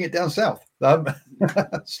it and to bring it down south.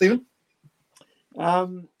 Stephen?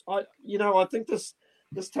 I think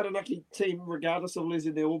this Taranaki team, regardless of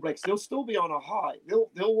losing the All Blacks, they'll still be on a high.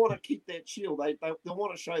 They'll want to keep that shield. They'll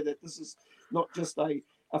want to show that this is not just a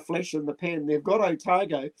flash in the pan. They've got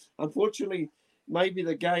Otago. Unfortunately, maybe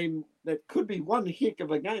the game that could be one heck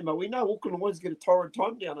of a game, but we know Auckland always get a torrid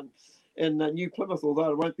time down in New Plymouth,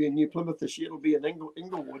 although it won't be in New Plymouth this year. It'll be in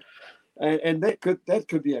Inglewood. And that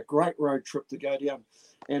could be a great road trip to go down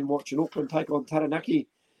and watch an Auckland take on Taranaki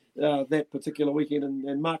that particular weekend,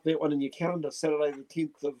 and mark that one in your calendar, Saturday the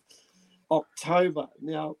 10th of October.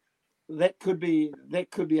 Now, that could be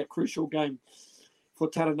a crucial game for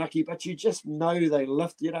Taranaki. But you just know they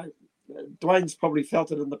lift. Dwayne's probably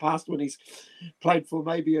felt it in the past when he's played for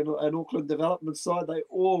maybe an Auckland development side. They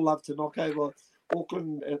all love to knock over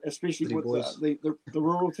Auckland, especially with the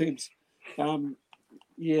rural teams. I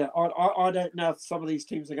don't know if some of these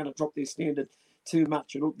teams are going to drop their standard too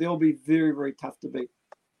much. They'll be very, very tough to beat.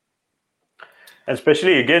 And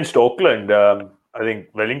especially against Auckland, I think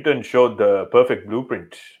Wellington showed the perfect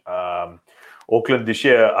blueprint. Auckland this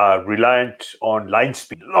year are reliant on line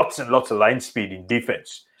speed, lots and lots of line speed in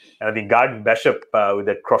defense. And I think Garden Bishop with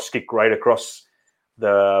that cross kick right across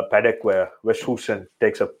the paddock where Westhuizen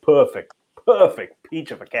takes a perfect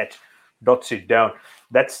peach of a catch, dots it down.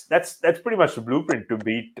 That's pretty much the blueprint to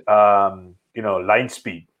beat line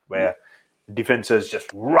speed, where defenses just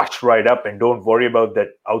rush right up and don't worry about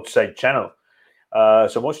that outside channel.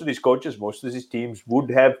 So most of these coaches, most of these teams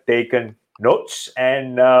would have taken notes,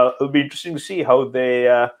 and it'll be interesting to see how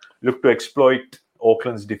they look to exploit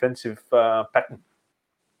Auckland's defensive pattern.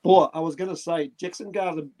 Boy, I was going to say, Jackson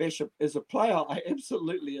Garden Bishop is a player I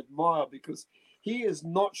absolutely admire because he is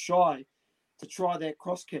not shy to try that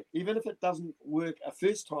cross kick. Even if it doesn't work a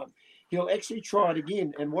first time, he'll actually try it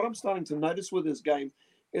again. And what I'm starting to notice with his game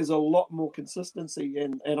is a lot more consistency.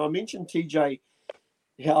 And I mentioned TJ,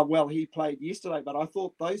 how well he played yesterday, but I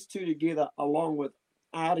thought those two together, along with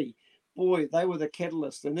Artie, boy, they were the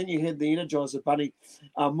catalyst. And then you had the Energizer Bunny,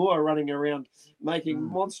 Moore running around, making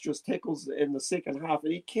monstrous tackles in the second half.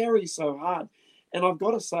 And he carries so hard. And I've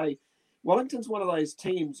got to say, Wellington's one of those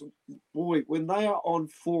teams, boy, when they are on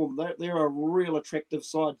form, they're a real attractive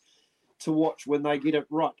side to watch when they get it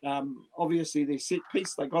right. Obviously, their set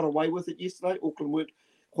piece, they got away with it yesterday. Auckland weren't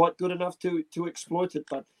quite good enough to exploit it.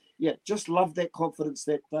 But, yeah, just love that confidence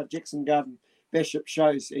that Jackson Garden Bishop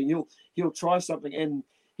shows. And he'll try something, and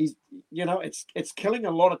he's, it's killing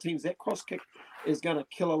a lot of teams. That cross kick is going to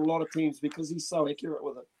kill a lot of teams because he's so accurate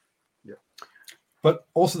with it. Yeah. But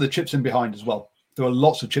also the chips in behind as well. There were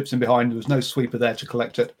lots of chips in behind. There was no sweeper there to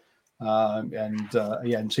collect it. And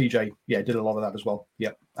TJ, did a lot of that as well.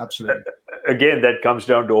 Yeah, absolutely. Again, that comes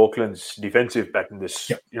down to Auckland's defensive pattern,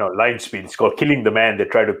 this, line speed. It's called killing the man. They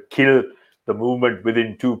try to kill the movement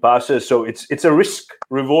within two passes. So it's a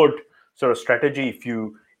risk-reward sort of strategy if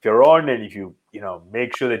you're on and if you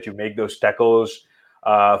make sure that you make those tackles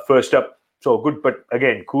first up. So good. But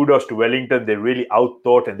again, kudos to Wellington. They really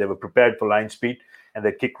outthought and they were prepared for line speed and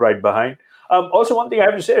they kick right behind. Also, one thing I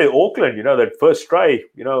have to say, Auckland, that first try,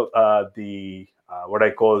 the what I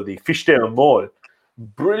call the fishtail maul,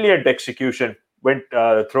 brilliant execution.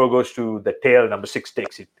 Throw goes to the tail, number 6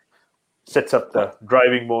 takes it, sets up the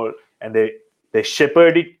driving maul, and they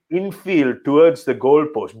shepherd it infield towards the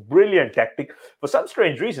goalpost. Brilliant tactic. For some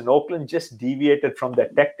strange reason, Auckland just deviated from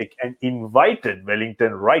that tactic and invited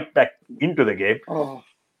Wellington right back into the game. Oh.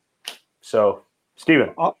 So,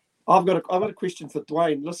 Stephen. I've got a question for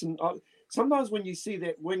Dwayne. Listen, sometimes when you see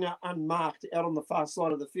that winger unmarked out on the far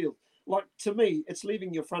side of the field, like to me, it's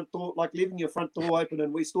leaving your front door open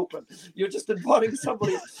in West Auckland. You're just inviting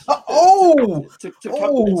somebody to come. It's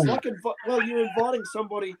like you're inviting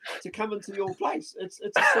somebody to come into your place. It's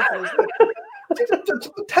as simple as that.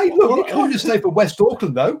 Hey, look, you can't just say for West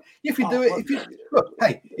Auckland though. If you do it,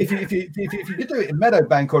 if you do it in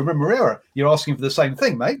Meadowbank or in Remuera, you're asking for the same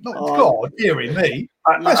thing, mate. Not God, dearie me.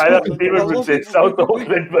 I know people would say South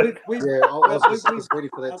Auckland, but I was ready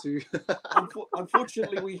for that too.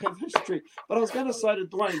 Unfortunately, we have history. But I was going to say to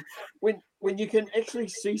Dwayne, when you can actually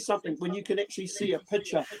see something, when you can actually see a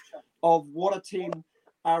picture of what a team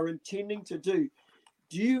are intending to do,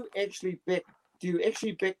 do you actually back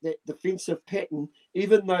that defensive pattern,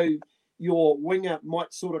 even though your winger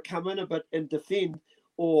might sort of come in a bit and defend?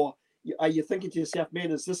 Or are you thinking to yourself, man,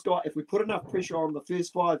 is this guy, if we put enough pressure on the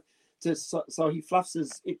first 5 so he fluffs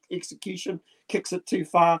his execution, kicks it too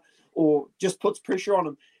far, or just puts pressure on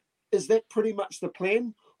him, is that pretty much the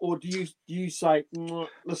plan? Or do you say,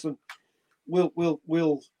 listen, we'll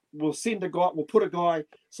send a guy, we'll put a guy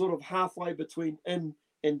sort of halfway between in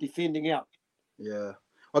and defending out? Yeah.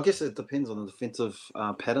 I guess it depends on the defensive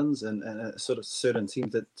patterns and sort of certain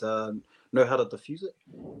teams that know how to diffuse it.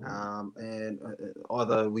 And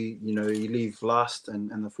either you leave last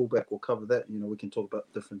and the fullback will cover that. We can talk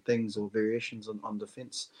about different things or variations on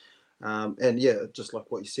defense. Just like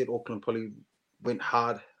what you said, Auckland probably went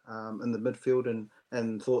hard in the midfield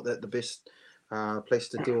and thought that the best place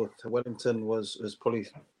to deal with Wellington was probably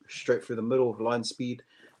straight through the middle, line speed.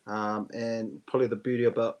 And probably the beauty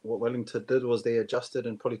about what Wellington did was they adjusted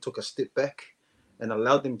and probably took a step back and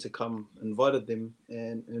allowed them to come, invited them,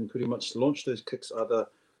 and pretty much launched those kicks either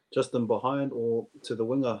just in behind or to the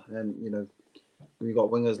winger. And, we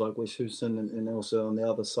got wingers like Wes Houston and also on the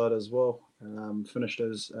other side as well. Finished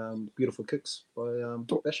those beautiful kicks by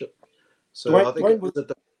Bishop. So I think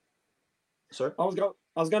sorry?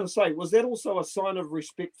 I was going to say, was that also a sign of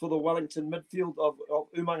respect for the Wellington midfield of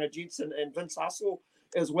Umanga Jensen and Vince Hassel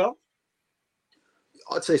as well?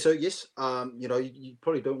 I'd say so, yes. You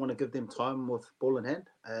probably don't want to give them time with ball in hand.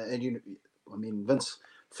 Vince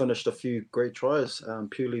finished a few great tries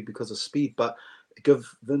purely because of speed, but give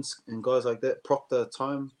Vince and guys like that Proctor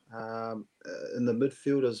time in the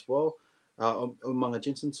midfield as well. Umanga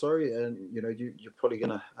Jensen, sorry, and you're probably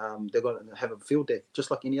gonna they're gonna have a field day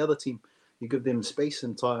just like any other team. You give them space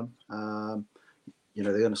and time,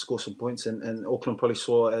 they're gonna score some points, and Auckland probably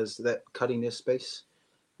saw as that cutting their space,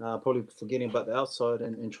 probably forgetting about the outside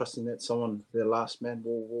and trusting that someone, their last man,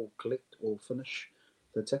 will collect or finish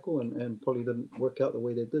the tackle, and probably didn't work out the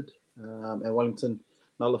way they did. And Wellington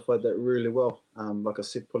nullified that really well. Like I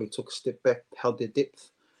said, probably took a step back, held their depth,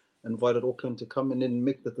 invited Auckland to come and then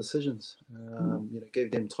make the decisions.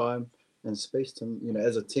 Gave them time and space to,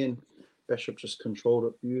 as a 10, Bishop just controlled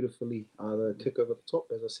it beautifully. Either kick over the top,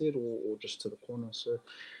 as I said, or just to the corner. So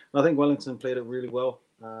I think Wellington played it really well.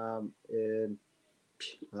 And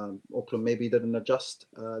Auckland maybe didn't adjust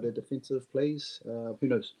their defensive plays. Who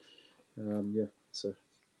knows? So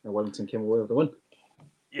Wellington came away with the win.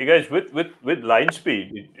 You guys, with line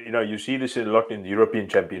speed, you see this a lot in the European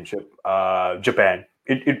Championship, Japan.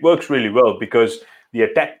 It works really well because the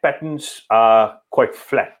attack patterns are quite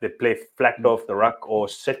flat. They play flat off the ruck or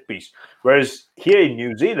set piece. Whereas here in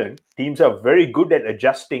New Zealand, teams are very good at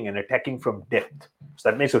adjusting and attacking from depth. So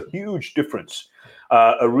that makes a huge difference.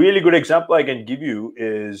 A really good example I can give you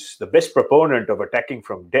is the best proponent of attacking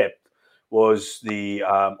from depth was the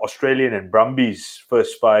Australian and Brumbies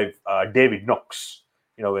first five, David Knox.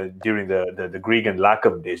 During the Greig and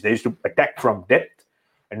Larkham days, they used to attack from depth,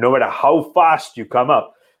 and no matter how fast you come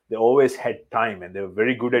up, they always had time, and they were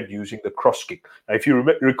very good at using the cross kick. Now, if you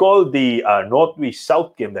recall the North v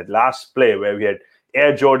South game, that last play where we had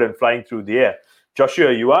Air Jordan flying through the air, Joshua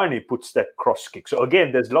Ioane puts that cross kick. So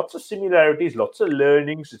again, there's lots of similarities, lots of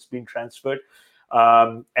learnings. It's been transferred.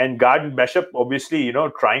 And Garden Bishop, obviously,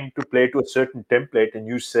 trying to play to a certain template and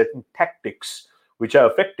use certain tactics which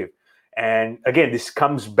are effective. And again, this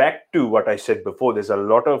comes back to what I said before. There's a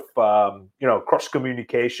lot of, cross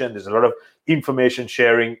communication. There's a lot of information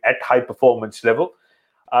sharing at high performance level.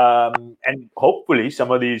 And hopefully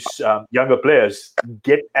some of these younger players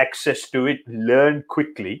get access to it, learn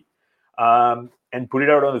quickly, and put it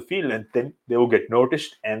out on the field. And then they will get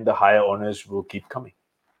noticed and the higher honors will keep coming.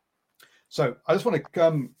 So I just want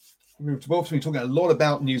to we've obviously been talking a lot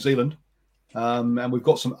about New Zealand. And we've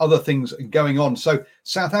got some other things going on. So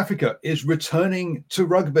South Africa is returning to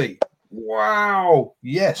rugby. Wow.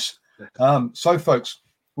 Yes. So, folks,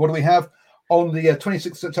 what do we have? On the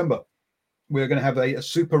 26th of September, we're going to have a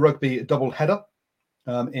Super Rugby double header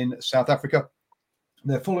in South Africa.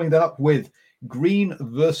 They're following that up with Green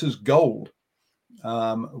versus Gold,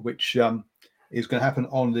 which is going to happen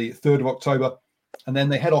on the 3rd of October. And then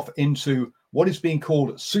they head off into what is being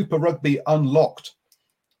called Super Rugby Unlocked,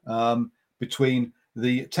 between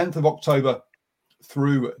the 10th of October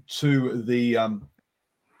through to the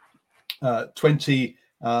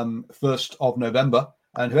 21st of November.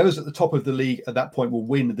 And whoever's at the top of the league at that point will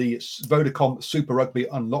win the Vodacom Super Rugby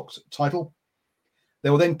Unlocked title. They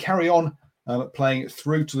will then carry on playing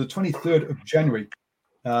through to the 23rd of January.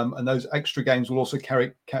 And those extra games will also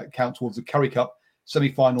count towards the Currie Cup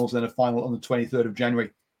semi-finals and a final on the 23rd of January.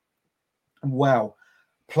 Wow.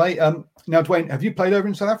 Now, Dwayne, have you played over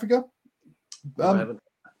in South Africa? I haven't.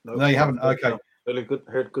 No, you haven't. Okay. Really good.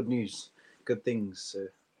 Heard good news. Good things.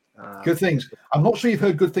 Good things. I'm not sure you've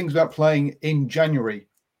heard good things about playing in January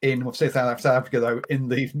in, say, South Africa, though, in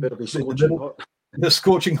the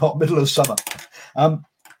scorching hot middle of summer.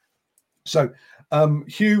 So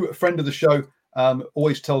Hugh, a friend of the show,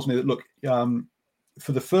 always tells me that, look,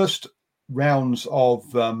 for the first rounds of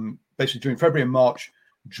basically during February and March,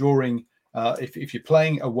 during if you're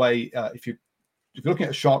playing away, if you're looking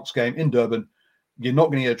at a Sharks game in Durban, you're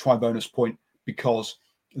not going to get a try bonus point because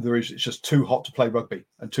it's just too hot to play rugby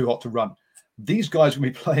and too hot to run. These guys will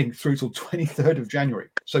be playing through till 23rd of January.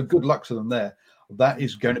 So good luck to them there. That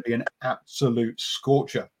is going to be an absolute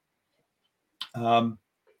scorcher.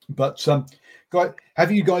 But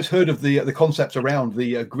have you guys heard of the concept around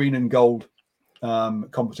the green and gold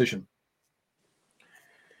competition?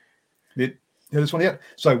 Hear this one yet?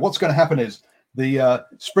 So what's going to happen is the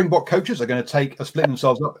Springbok coaches are going to split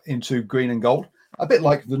themselves up into green and gold, a bit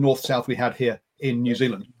like the North-South we had here in New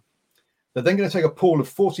Zealand. They're then going to take a pool of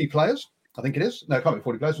 40 players I think it is. No, it can't be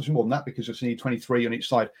 40 players. It's more than that because you need 23 on each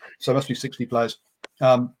side. So it must be 60 players.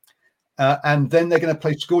 And then they're going to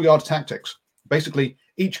play schoolyard tactics. Basically,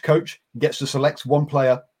 each coach gets to select one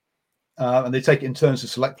player, and they take it in turns to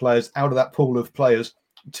select players out of that pool of players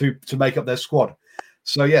to make up their squad.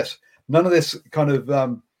 So, yes, none of this kind of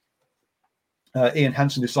Ian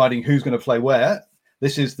Hansen deciding who's going to play where.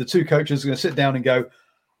 This is the two coaches going to sit down and go,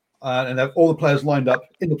 and have all the players lined up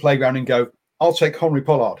in the playground and go, I'll take Henry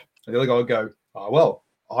Pollard. And the other guy will go, well,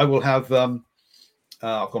 I will have, I've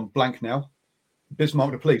gone blank now,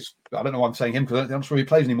 Bismarck the Police. I don't know why I'm saying him because I'm not sure he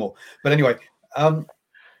plays anymore. But anyway, so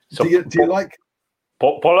do you like...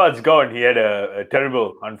 Pollard's gone. He had a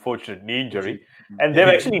terrible, unfortunate knee injury. And they've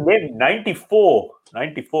actually named 94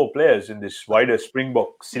 players in this wider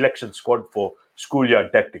Springbok selection squad for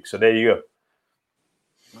schoolyard tactics. So there you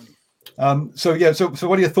go. So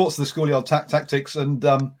what are your thoughts of the schoolyard tactics and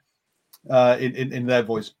in their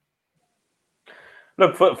voice?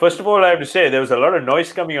 Look, first of all, I have to say there was a lot of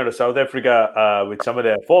noise coming out of South Africa with some of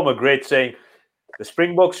their former greats saying the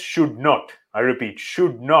Springboks should not, I repeat,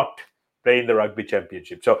 should not play in the Rugby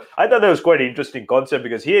Championship. So I thought that was quite an interesting concept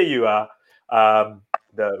because here you are,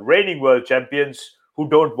 the reigning world champions who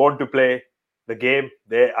don't want to play the game.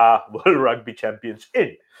 They are World Rugby Champions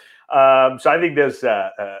in. So I think there's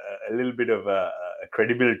a little bit of a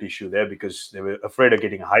credibility issue there because they were afraid of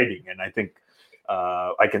getting hiding. And I think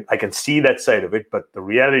I can see that side of it. But the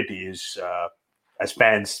reality is, as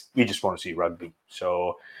fans, we just want to see rugby.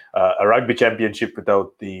 So a rugby championship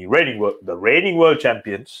without the reigning world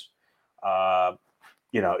champions,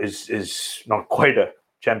 is not quite a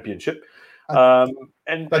championship.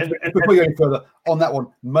 And before you go any further on that one,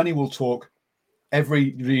 money will talk.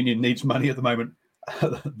 Every union needs money at the moment.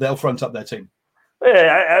 They'll front up their team.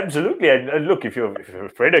 Yeah, absolutely. And look, if you're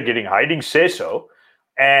afraid of getting hiding, say so.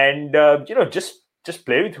 And just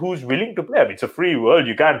play with who's willing to play. I mean, it's a free world.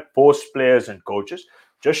 You can't force players and coaches.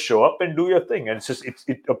 Just show up and do your thing. And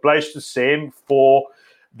it applies the same for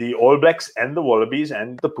the All Blacks and the Wallabies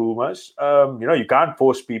and the Pumas. You can't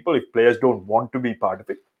force people if players don't want to be part of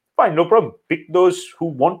it. Fine, no problem. Pick those who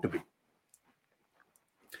want to be.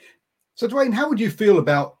 So, Dwayne, how would you feel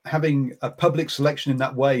about having a public selection in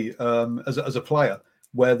that way as a player,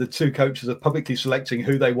 where the two coaches are publicly selecting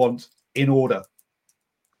who they want in order?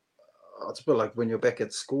 It's a bit like when you're back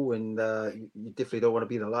at school and you definitely don't want to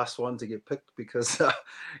be the last one to get picked because, that's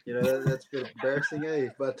a bit embarrassing, eh?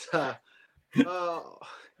 But,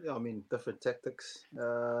 different tactics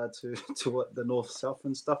to what the north-south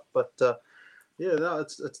and stuff. But,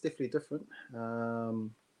 it's definitely different.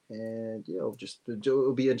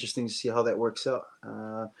 It'll be interesting to see how that works out.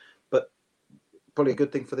 But probably a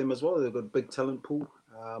good thing for them as well. They've got a big talent pool.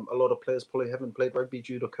 A lot of players probably haven't played rugby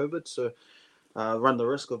due to COVID, so run the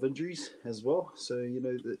risk of injuries as well. So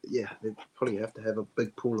they probably have to have a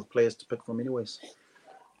big pool of players to pick from, anyways.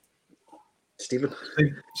 Stephen,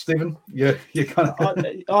 you're kind of.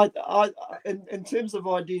 In terms of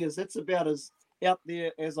ideas, that's about as out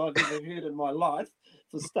there as I've ever heard in my life.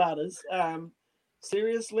 For starters.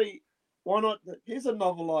 Seriously, why not? Here's a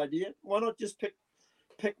novel idea. Why not just pick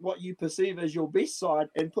what you perceive as your best side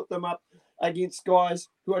and put them up against guys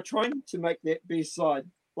who are trying to make that best side,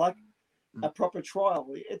 like a proper trial.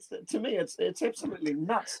 To me, it's absolutely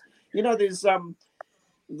nuts. There's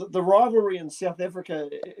the rivalry in South Africa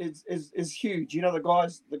is huge. The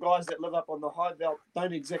guys that live up on the high veld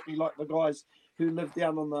don't exactly like the guys who live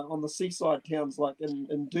down on the seaside towns like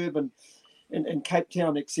in Durban and Cape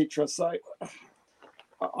Town, etc. So.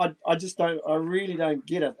 I just don't. I really don't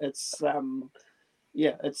get it. It's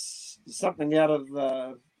it's something out of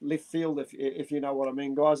left field, if you know what I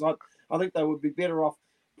mean, guys. I think they would be better off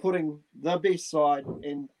putting the best side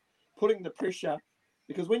and putting the pressure,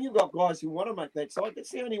 because when you've got guys who want to make that side,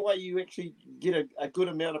 that's the only way you actually get a good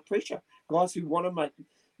amount of pressure. Guys who want to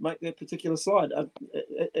make that particular side.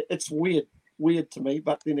 It's weird to me,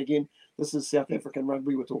 but then again, this is South African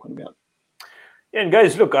rugby we're talking about. Yeah, and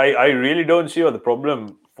guys, look, I really don't see the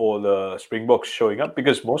problem for the Springboks showing up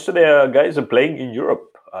because most of their guys are playing in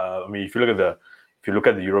Europe. If you look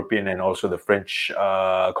at the European and also the French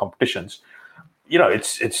competitions,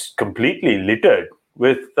 it's completely littered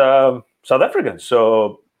with South Africans.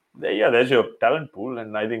 So there's your talent pool,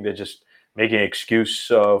 and I think they're just making an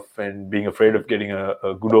excuse of and being afraid of getting a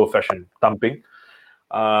good old-fashioned thumping.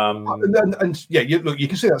 You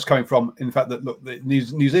can see that's coming from in the fact that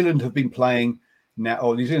New Zealand have been playing. Now,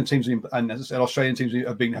 or New Zealand teams and Australian teams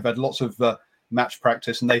have had lots of match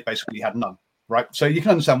practice, and they've basically had none. Right, so you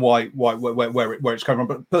can understand where it's coming from.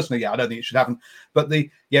 But personally, I don't think it should happen. But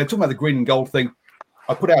talking about the green and gold thing,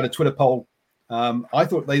 I put out a Twitter poll. I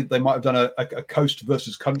thought they might have done a coast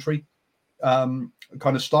versus country kind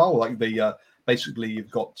of style, like the basically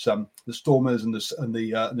you've got the Stormers and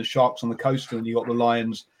the Sharks on the coast, and you got the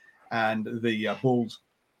Lions and the Bulls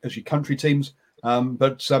as your country teams.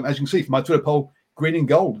 But as you can see from my Twitter poll, green and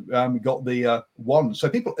gold got the one. So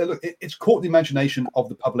people, look, it's caught the imagination of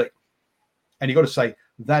the public, and you got to say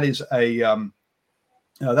that is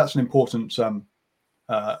that's an important,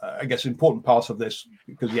 I guess, important part of this,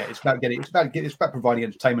 because it's about providing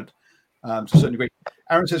entertainment to a certain degree.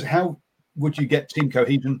 Aaron says, how would you get team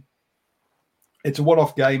cohesion? It's a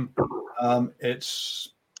one-off game. It's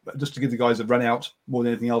just to give the guys a run out more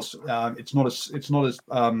than anything else. It's not as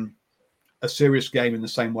a serious game in the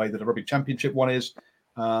same way that a rugby championship one is.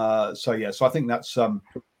 So I think that's you're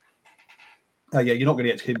not going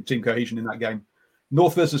to get team cohesion in that game.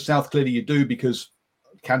 North versus South, clearly you do, because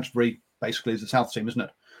Canterbury basically is the South team, isn't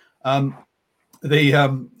it?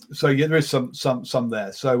 There is some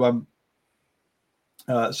there. So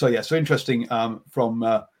interesting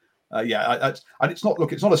from. It's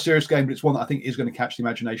not a serious game, but it's one that I think is going to catch the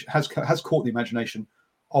imagination. Has caught the imagination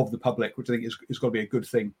of the public, which I think is going to be a good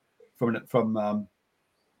thing from a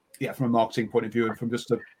marketing point of view, and from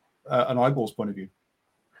just an eyeballs point of view.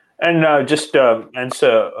 And just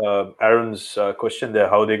answer Aaron's question there,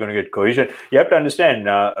 how they're going to get cohesion. You have to understand,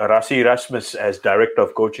 Rassie Erasmus, as director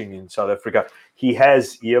of coaching in South Africa, he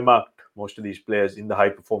has earmarked most of these players in the high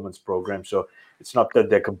performance program. So it's not that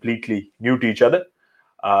they're completely new to each other.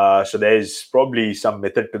 So there's probably some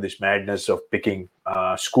method to this madness of picking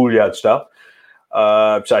schoolyard stuff.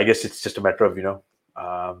 So I guess it's just a matter of,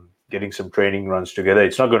 getting some training runs together.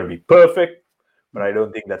 It's not going to be perfect, but I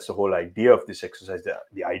don't think that's the whole idea of this exercise.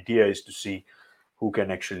 The idea is to see who can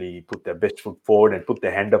actually put their best foot forward and put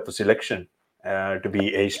their hand up for selection to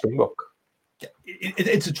be a Springbok. Yeah,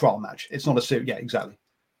 it's a trial match. It's not a serious. Yeah, exactly.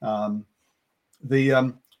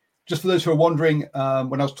 Just for those who are wondering,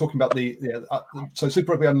 when I was talking about so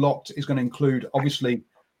Super Rugby Unlocked is going to include, obviously,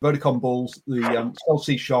 Vodacom Bulls, the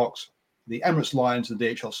Chelsea Sharks, the Emirates Lions, and the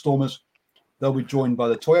DHL Stormers. They'll be joined by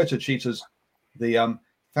the Toyota Cheetahs, the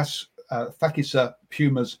Fakisa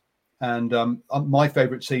Pumas, and my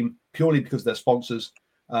favourite team, purely because they're sponsors,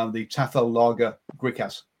 the Tathel Lager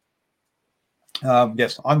Griquas.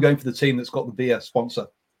 Yes, I'm going for the team that's got the beer sponsor.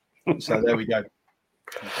 So there we go.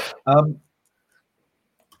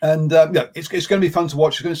 It's going to be fun to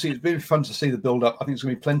watch. It's going to be fun to see the build up. I think it's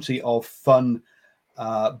going to be plenty of fun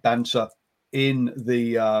banter in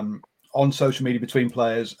the on social media between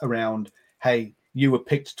players around, hey, you were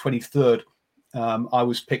picked 23rd, I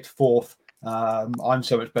was picked 4th, I'm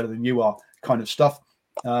so much better than you are, kind of stuff.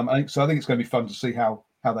 I think it's going to be fun to see how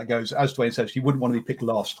that goes. As Dwayne says, you wouldn't want to be picked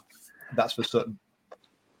last. That's for certain.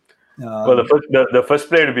 Well, the first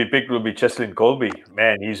player to be picked will be Cheslin Colby.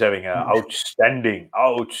 Man, he's having an outstanding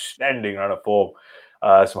run of form.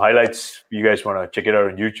 Some highlights. If you guys want to check it out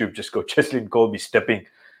on YouTube, just go Cheslin Colby stepping.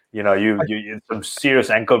 Some serious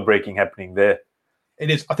ankle breaking happening there. It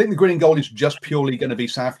is. I think the green and gold is just purely going to be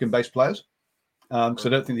South African-based players. So I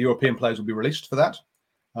don't think the European players will be released for that.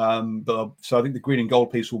 So I think the green and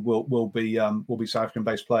gold piece will be South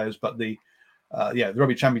African-based players. But the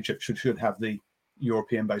Rugby Championship should have the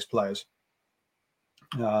European-based players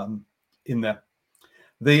in there.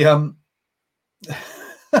 The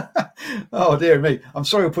oh dear me, I'm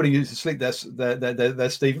sorry for putting you to sleep there,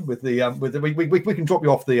 Stephen. With we can drop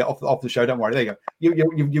you off the show. Don't worry. There you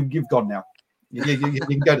go. You've gone now. You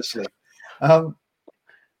can go to sleep.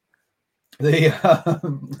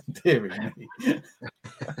 Dearie me.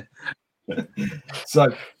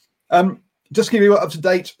 So, just to keep you up to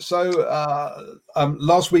date. So,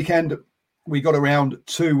 last weekend we got around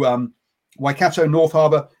to Waikato North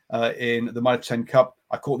Harbour in the Mitre 10 Cup.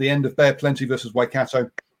 I caught the end of Bay of Plenty versus Waikato.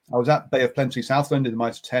 I was at Bay of Plenty Southland in the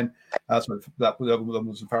Mitre 10. So that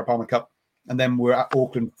was the Farah Palmer Cup. And then we're at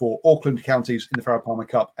Auckland for Auckland Counties in the Farah Palmer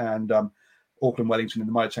Cup and Auckland Wellington in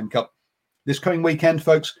the Mitre 10 Cup. This coming weekend,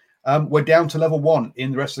 folks, we're down to level 1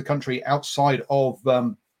 in the rest of the country outside of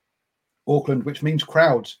Auckland, which means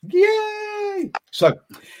crowds. Yay! So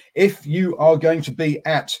if you are going to be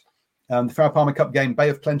at the Farah Palmer Cup game, Bay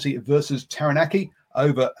of Plenty versus Taranaki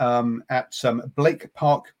over at Blake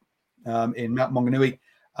Park in Mount Maunganui,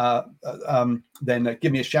 then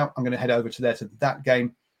give me a shout. I'm going to head over to that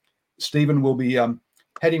game. Stephen will be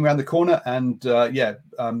heading around the corner and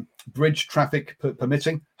bridge traffic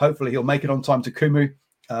permitting. Hopefully he'll make it on time to Kumu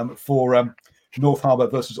for North Harbour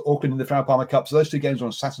versus Auckland in the Farah Palmer Cup. So those two games are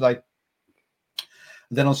on Saturday.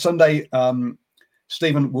 Then on Sunday,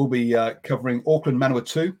 Stephen will be covering Auckland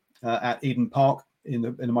Manawatu at Eden Park in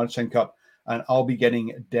the Mitre 10 Cup, and I'll be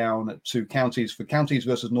getting down to Counties for Counties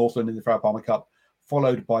versus Northland in the Farah Palmer Cup,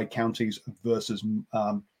 followed by Counties versus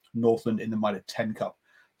Northland in the Mitre 10 Cup.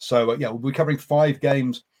 So, we'll be covering 5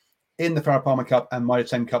 games in the Farah Palmer Cup and Mitre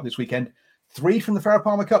 10 Cup this weekend. 3 from the Farah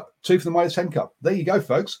Palmer Cup, 2 from the Mitre 10 Cup. There you go,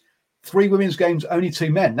 folks. 3 women's games, only 2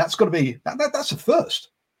 men. That's got to be that's a first.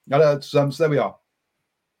 So there we are.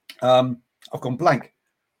 I've gone blank.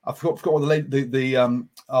 I forgot what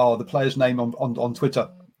the player's name on Twitter,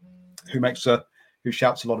 who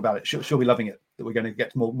shouts a lot about it. She'll be loving it that we're going to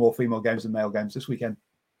get more female games than male games this weekend.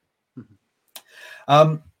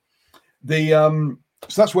 So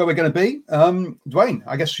that's where we're going to be. Dwayne,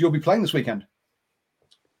 I guess you'll be playing this weekend.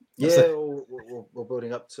 Yeah, we're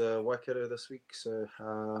building up to Waikato this week, so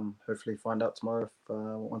hopefully find out tomorrow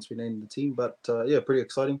once we name the team. But pretty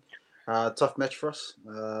exciting. Tough match for us.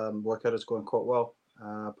 Waikato's going quite well.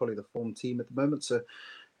 Probably the form team at the moment, so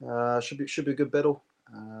should be a good battle.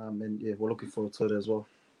 We're looking forward to it as well.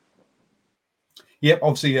 Yep,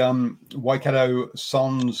 obviously Waikato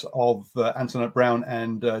sons of Antoinette Brown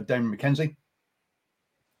and Damon McKenzie.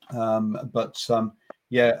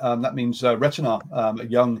 That means Retina, a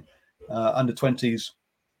young under 20s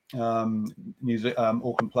New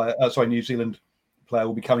Zealand player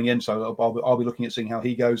will be coming in. So I'll be looking at seeing how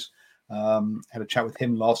he goes. Had a chat with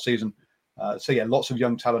him last season. Lots of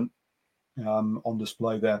young talent on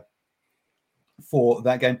display there for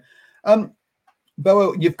that game.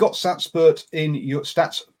 Boa, you've got SatsPert in your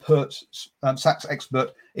stats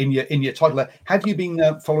expert in your title there. Have you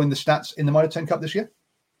been following the stats in the Mitre 10 Cup this year?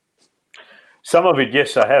 Some of it,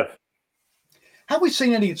 yes, I have. Have you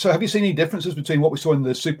seen any differences between what we saw in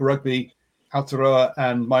the Super Rugby, Aotearoa,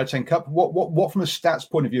 and Mitre 10 Cup? What from a stats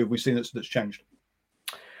point of view have we seen that's changed?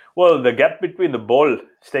 Well, the gap between the ball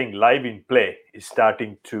staying live in play is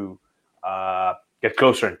starting to get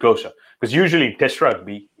closer and closer. Because usually in Test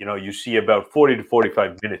rugby, you see about 40 to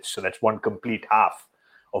 45 minutes. So that's one complete half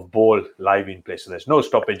of ball live in play. So there's no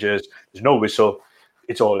stoppages, there's no whistle.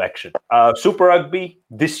 It's all action. Super Rugby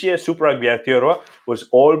this year, Super Rugby Aotearoa was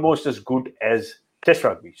almost as good as Test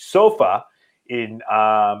Rugby. So far in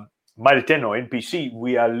Mitre 10 or NPC,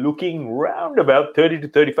 we are looking round about 30 to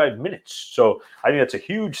 35 minutes. So I think that's a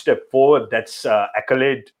huge step forward. That's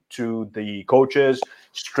accolade to the coaches,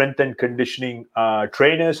 strength and conditioning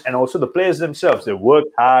trainers, and also the players themselves. They work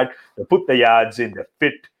hard, they put the yards in, they're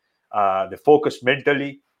fit, they're focused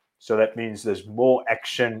mentally. So that means there's more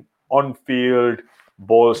action on field.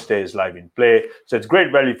 Ball stays live in play. So it's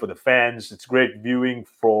great value for the fans. It's great viewing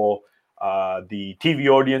for the TV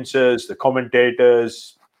audiences, the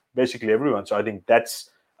commentators, basically everyone. So I think that's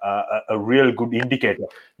a real good indicator.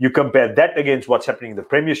 You compare that against what's happening in the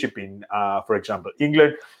Premiership in, for example,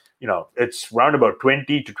 England, it's around about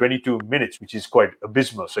 20 to 22 minutes, which is quite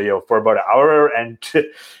abysmal. So for about an hour and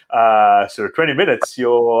 20 minutes,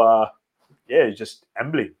 you're just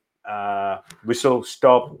ambling. Whistle,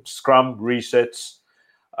 stop, scrum, resets.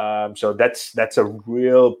 So that's a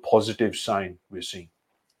real positive sign we're seeing.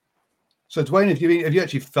 So Dwayne, have you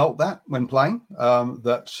actually felt that when playing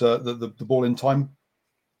that the ball in time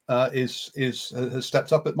has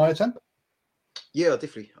stepped up at Mitre 10? Yeah,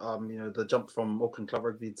 definitely. The jump from Auckland Club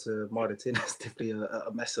Rugby to Mitre 10 is definitely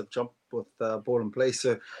a massive jump with ball in play.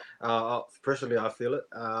 So personally, I feel it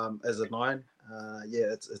as a 9.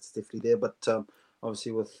 It's definitely there. But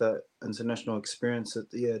obviously, with international experience,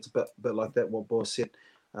 it's a bit like that. What Boa said.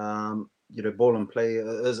 Ball and play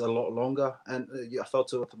is a lot longer, and I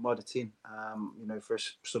felt it with the Mitre 10.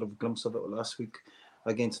 First sort of glimpse of it last week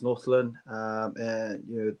against Northland,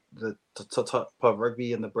 and the type of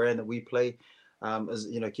rugby and the brand that we play is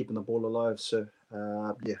keeping the ball alive. So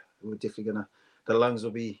we're definitely the lungs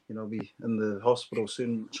will be be in the hospital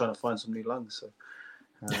soon, trying to find some new lungs.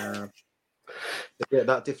 So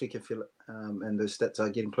that definitely can feel it, and those stats are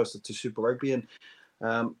getting closer to Super Rugby. And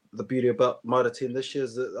the beauty about Mitre 10 this year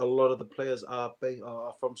is that a lot of the players are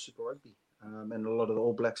from Super Rugby, and a lot of the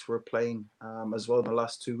All Blacks were playing as well in the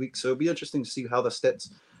last 2 weeks. So it'll be interesting to see how the stats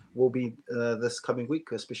will be this coming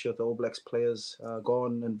week, especially with the All Blacks players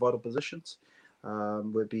gone in vital positions.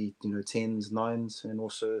 Would be 10s, 9s, and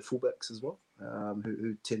also fullbacks as well,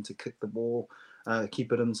 who tend to kick the ball,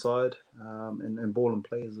 keep it inside, and ball and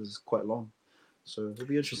play is quite long. So it'll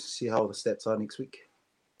be interesting to see how the stats are next week.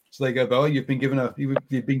 So there you go, Boa. You've been given a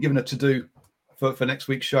to do for next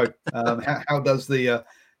week's show. How does the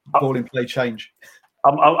ball in play change?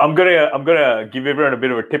 I'm gonna give everyone a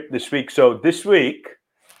bit of a tip this week. So this week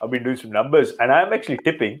I've been doing some numbers, and I'm actually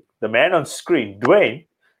tipping the man on screen, Dwayne,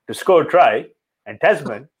 to score a try, and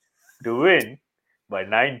Tasman to win by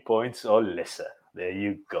 9 points or lesser. There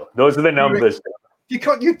you go. Those are the numbers. You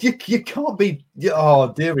can't be.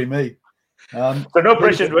 Oh, dearie me. So no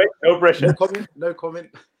pressure, Dwayne. No pressure. No comment.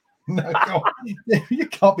 No, you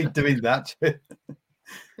can't be doing that.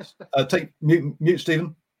 Take mute,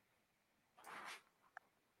 Stephen.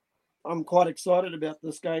 I'm quite excited about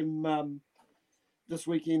this game this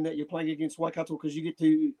weekend that you're playing against Waikato, because you get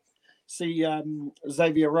to see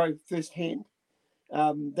Xavier Rowe firsthand.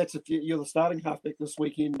 That's if you're the starting halfback this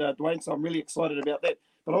weekend, Dwayne, so I'm really excited about that.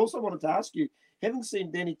 But I also wanted to ask you, having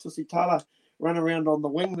seen Danny Tusitala run around on the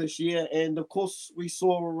wing this year, and of course we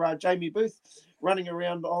saw Jamie Booth running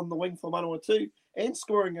around on the wing for Manawatu and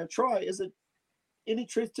scoring a try, is it any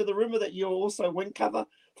truth to the rumour that you're also wing cover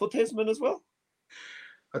for Tasman as well?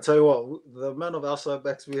 I tell you what, the amount of outside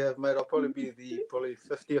backs we have, mate, I'll probably be the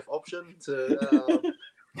 50th option to.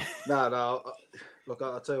 No. Look,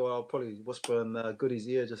 I'll tell you what, I'll probably whisper in Goody's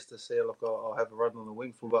ear just to say, look, I'll have a run on the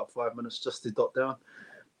wing for about 5 minutes just to dot down.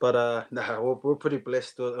 But we're pretty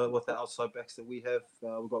blessed with the outside backs that we have.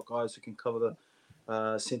 We've got guys who can cover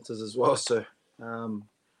the centres as well. So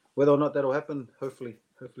whether or not that'll happen, hopefully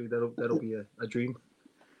that'll be a dream.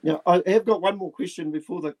 Yeah, I have got one more question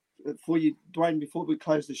before you, Dwayne, before we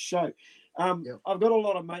close the show. I've got a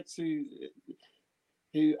lot of mates who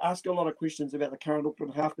ask a lot of questions about the current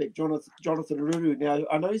Auckland halfback, Jonathan Ruru. Now,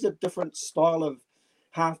 I know he's a different style of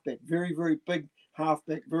halfback, very, very big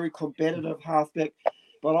halfback, very combative halfback.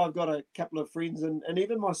 But I've got a couple of friends, and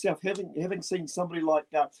even myself, having seen somebody like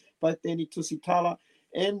both Danny Tusitala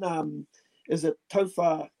and is it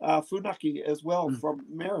Tofa Funaki as well from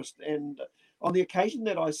Marist. And on the occasion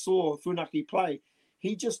that I saw Funaki play,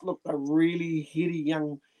 he just looked a really heady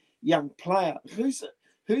young player. Who's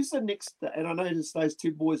the next? And I noticed those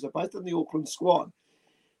two boys are both in the Auckland squad.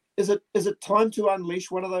 Is it time to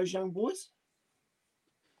unleash one of those young boys?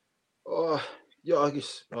 Yeah, I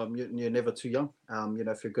guess you're never too young.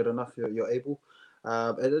 If you're good enough, you're able.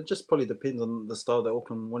 And it just probably depends on the style that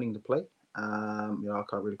Auckland wanting to play. I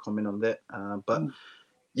can't really comment on that. But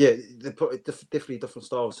yeah, they're definitely different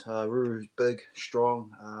styles. Ruru's big, strong.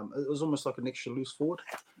 It was almost like an extra loose forward.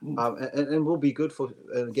 And will be good for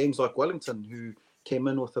games like Wellington, who came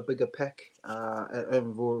in with a bigger pack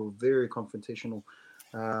and were very confrontational.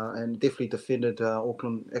 And definitely defended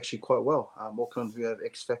Auckland actually quite well. Auckland, who have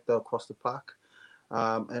X factor across the park,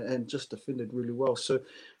 and just defended really well. So it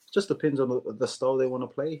just depends on the style they want to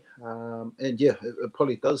play. And yeah, it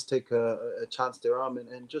probably does take a chance their arm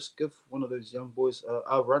and just give one of those young boys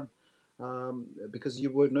a run, because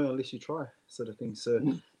you won't know unless you try, sort of thing. So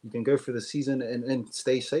you can go through the season and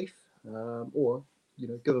stay safe, or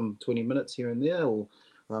give them 20 minutes here and there, or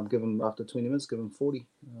give them after 20 minutes, give them 40.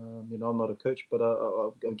 I'm not a coach, but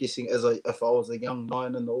I'm guessing if I was a young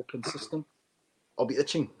nine in the Auckland system, I'll be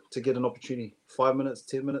itching to get an opportunity. 5 minutes,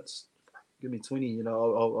 10 minutes, give me 20.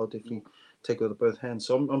 I'll definitely take it with both hands.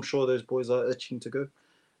 So I'm sure those boys are itching to go,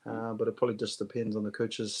 but it probably just depends on the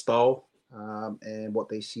coach's style and what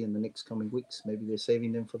they see in the next coming weeks. Maybe they're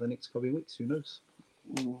saving them for the next coming weeks. Who knows?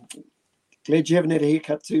 Glad you haven't had a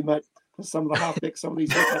haircut too, mate. Some of the halfbacks, some of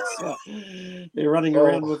these haircuts, they're running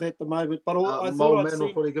around with at the moment. But I thought man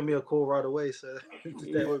will probably give me a call right away. So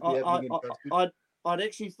that won't be happening. I'd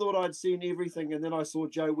actually thought I'd seen everything, and then I saw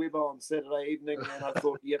Joe Webber on Saturday evening, and I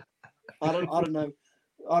thought, yep, I don't know.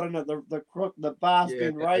 The bar's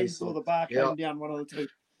been raised or the bar came down, one of the two.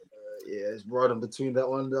 Yeah, it's right in between that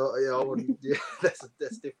one. Yeah, I wouldn't. Yeah, that's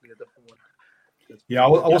definitely a different one. Yeah, I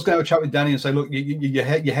was going to have a chat with Danny and say, look, your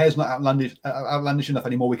hair's not outlandish enough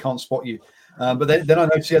anymore. We can't spot you. But then I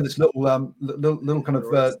noticed he had this little kind of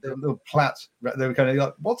little plait. They were kind of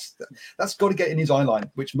like, what's that? That's got to get in his eye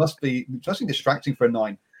line, which must be distracting for a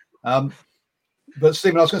nine. But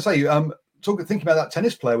Stephen, I was going to say, thinking about that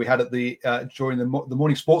tennis player we had at during the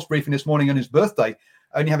morning sports briefing this morning on his birthday,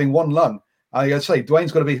 only having one lung. I got to say,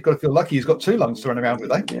 Dwayne's got to feel lucky. He's got two lungs to run around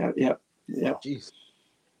with. Yeah. Jeez.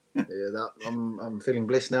 Yeah, I'm feeling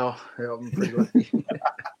blessed now. Yeah, I'm pretty lucky.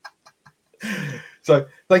 So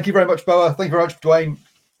thank you very much, Boa. Thank you very much, Dwayne.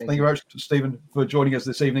 Thank you very much, Stephen, for joining us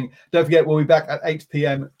this evening. Don't forget, we'll be back at 8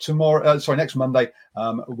 p.m. next Monday,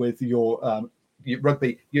 with your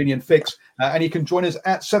rugby union fix. And you can join us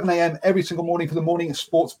at 7 a.m. every single morning for the morning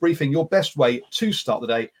sports briefing, your best way to start the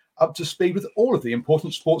day up to speed with all of the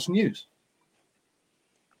important sports news.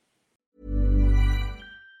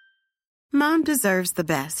 Mom deserves the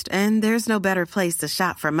best, and there's no better place to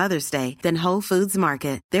shop for Mother's Day than Whole Foods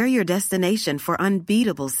Market. They're your destination for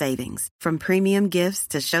unbeatable savings, from premium gifts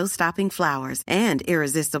to show-stopping flowers and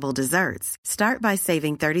irresistible desserts. Start by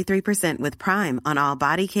saving 33% with Prime on all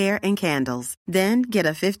body care and candles. Then get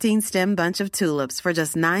a 15-stem bunch of tulips for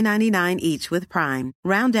just $9.99 each with Prime.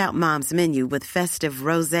 Round out Mom's menu with festive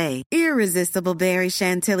rosé, irresistible berry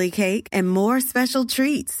chantilly cake, and more special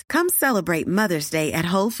treats. Come celebrate Mother's Day at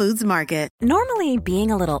Whole Foods Market. Normally,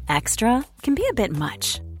 being a little extra can be a bit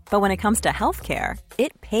much, But when it comes to healthcare,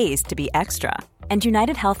 it pays to be extra. And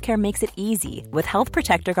United Healthcare makes it easy with Health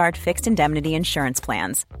Protector Guard fixed indemnity insurance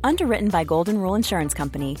plans. Underwritten by Golden Rule Insurance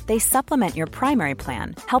Company, they supplement your primary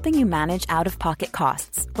plan, helping you manage out-of-pocket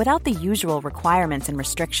costs without the usual requirements and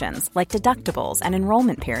restrictions like deductibles and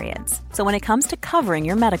enrollment periods. So when it comes to covering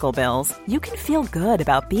your medical bills, you can feel good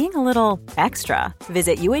about being a little extra.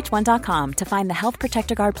 Visit uh1.com to find the Health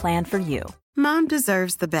Protector Guard plan for you. Mom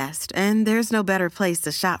deserves the best, and there's no better place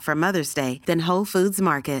to shop for Mother's Day than Whole Foods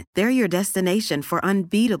Market. They're your destination for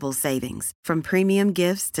unbeatable savings, from premium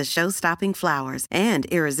gifts to show-stopping flowers and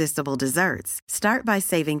irresistible desserts. Start by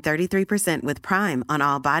saving 33% with Prime on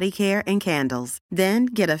all body care and candles. Then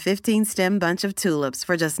get a 15-stem bunch of tulips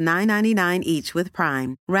for just $9.99 each with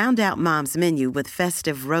Prime. Round out Mom's menu with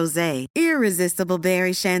festive rosé, irresistible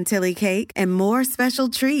berry chantilly cake, and more special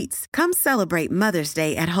treats. Come celebrate Mother's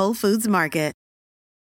Day at Whole Foods Market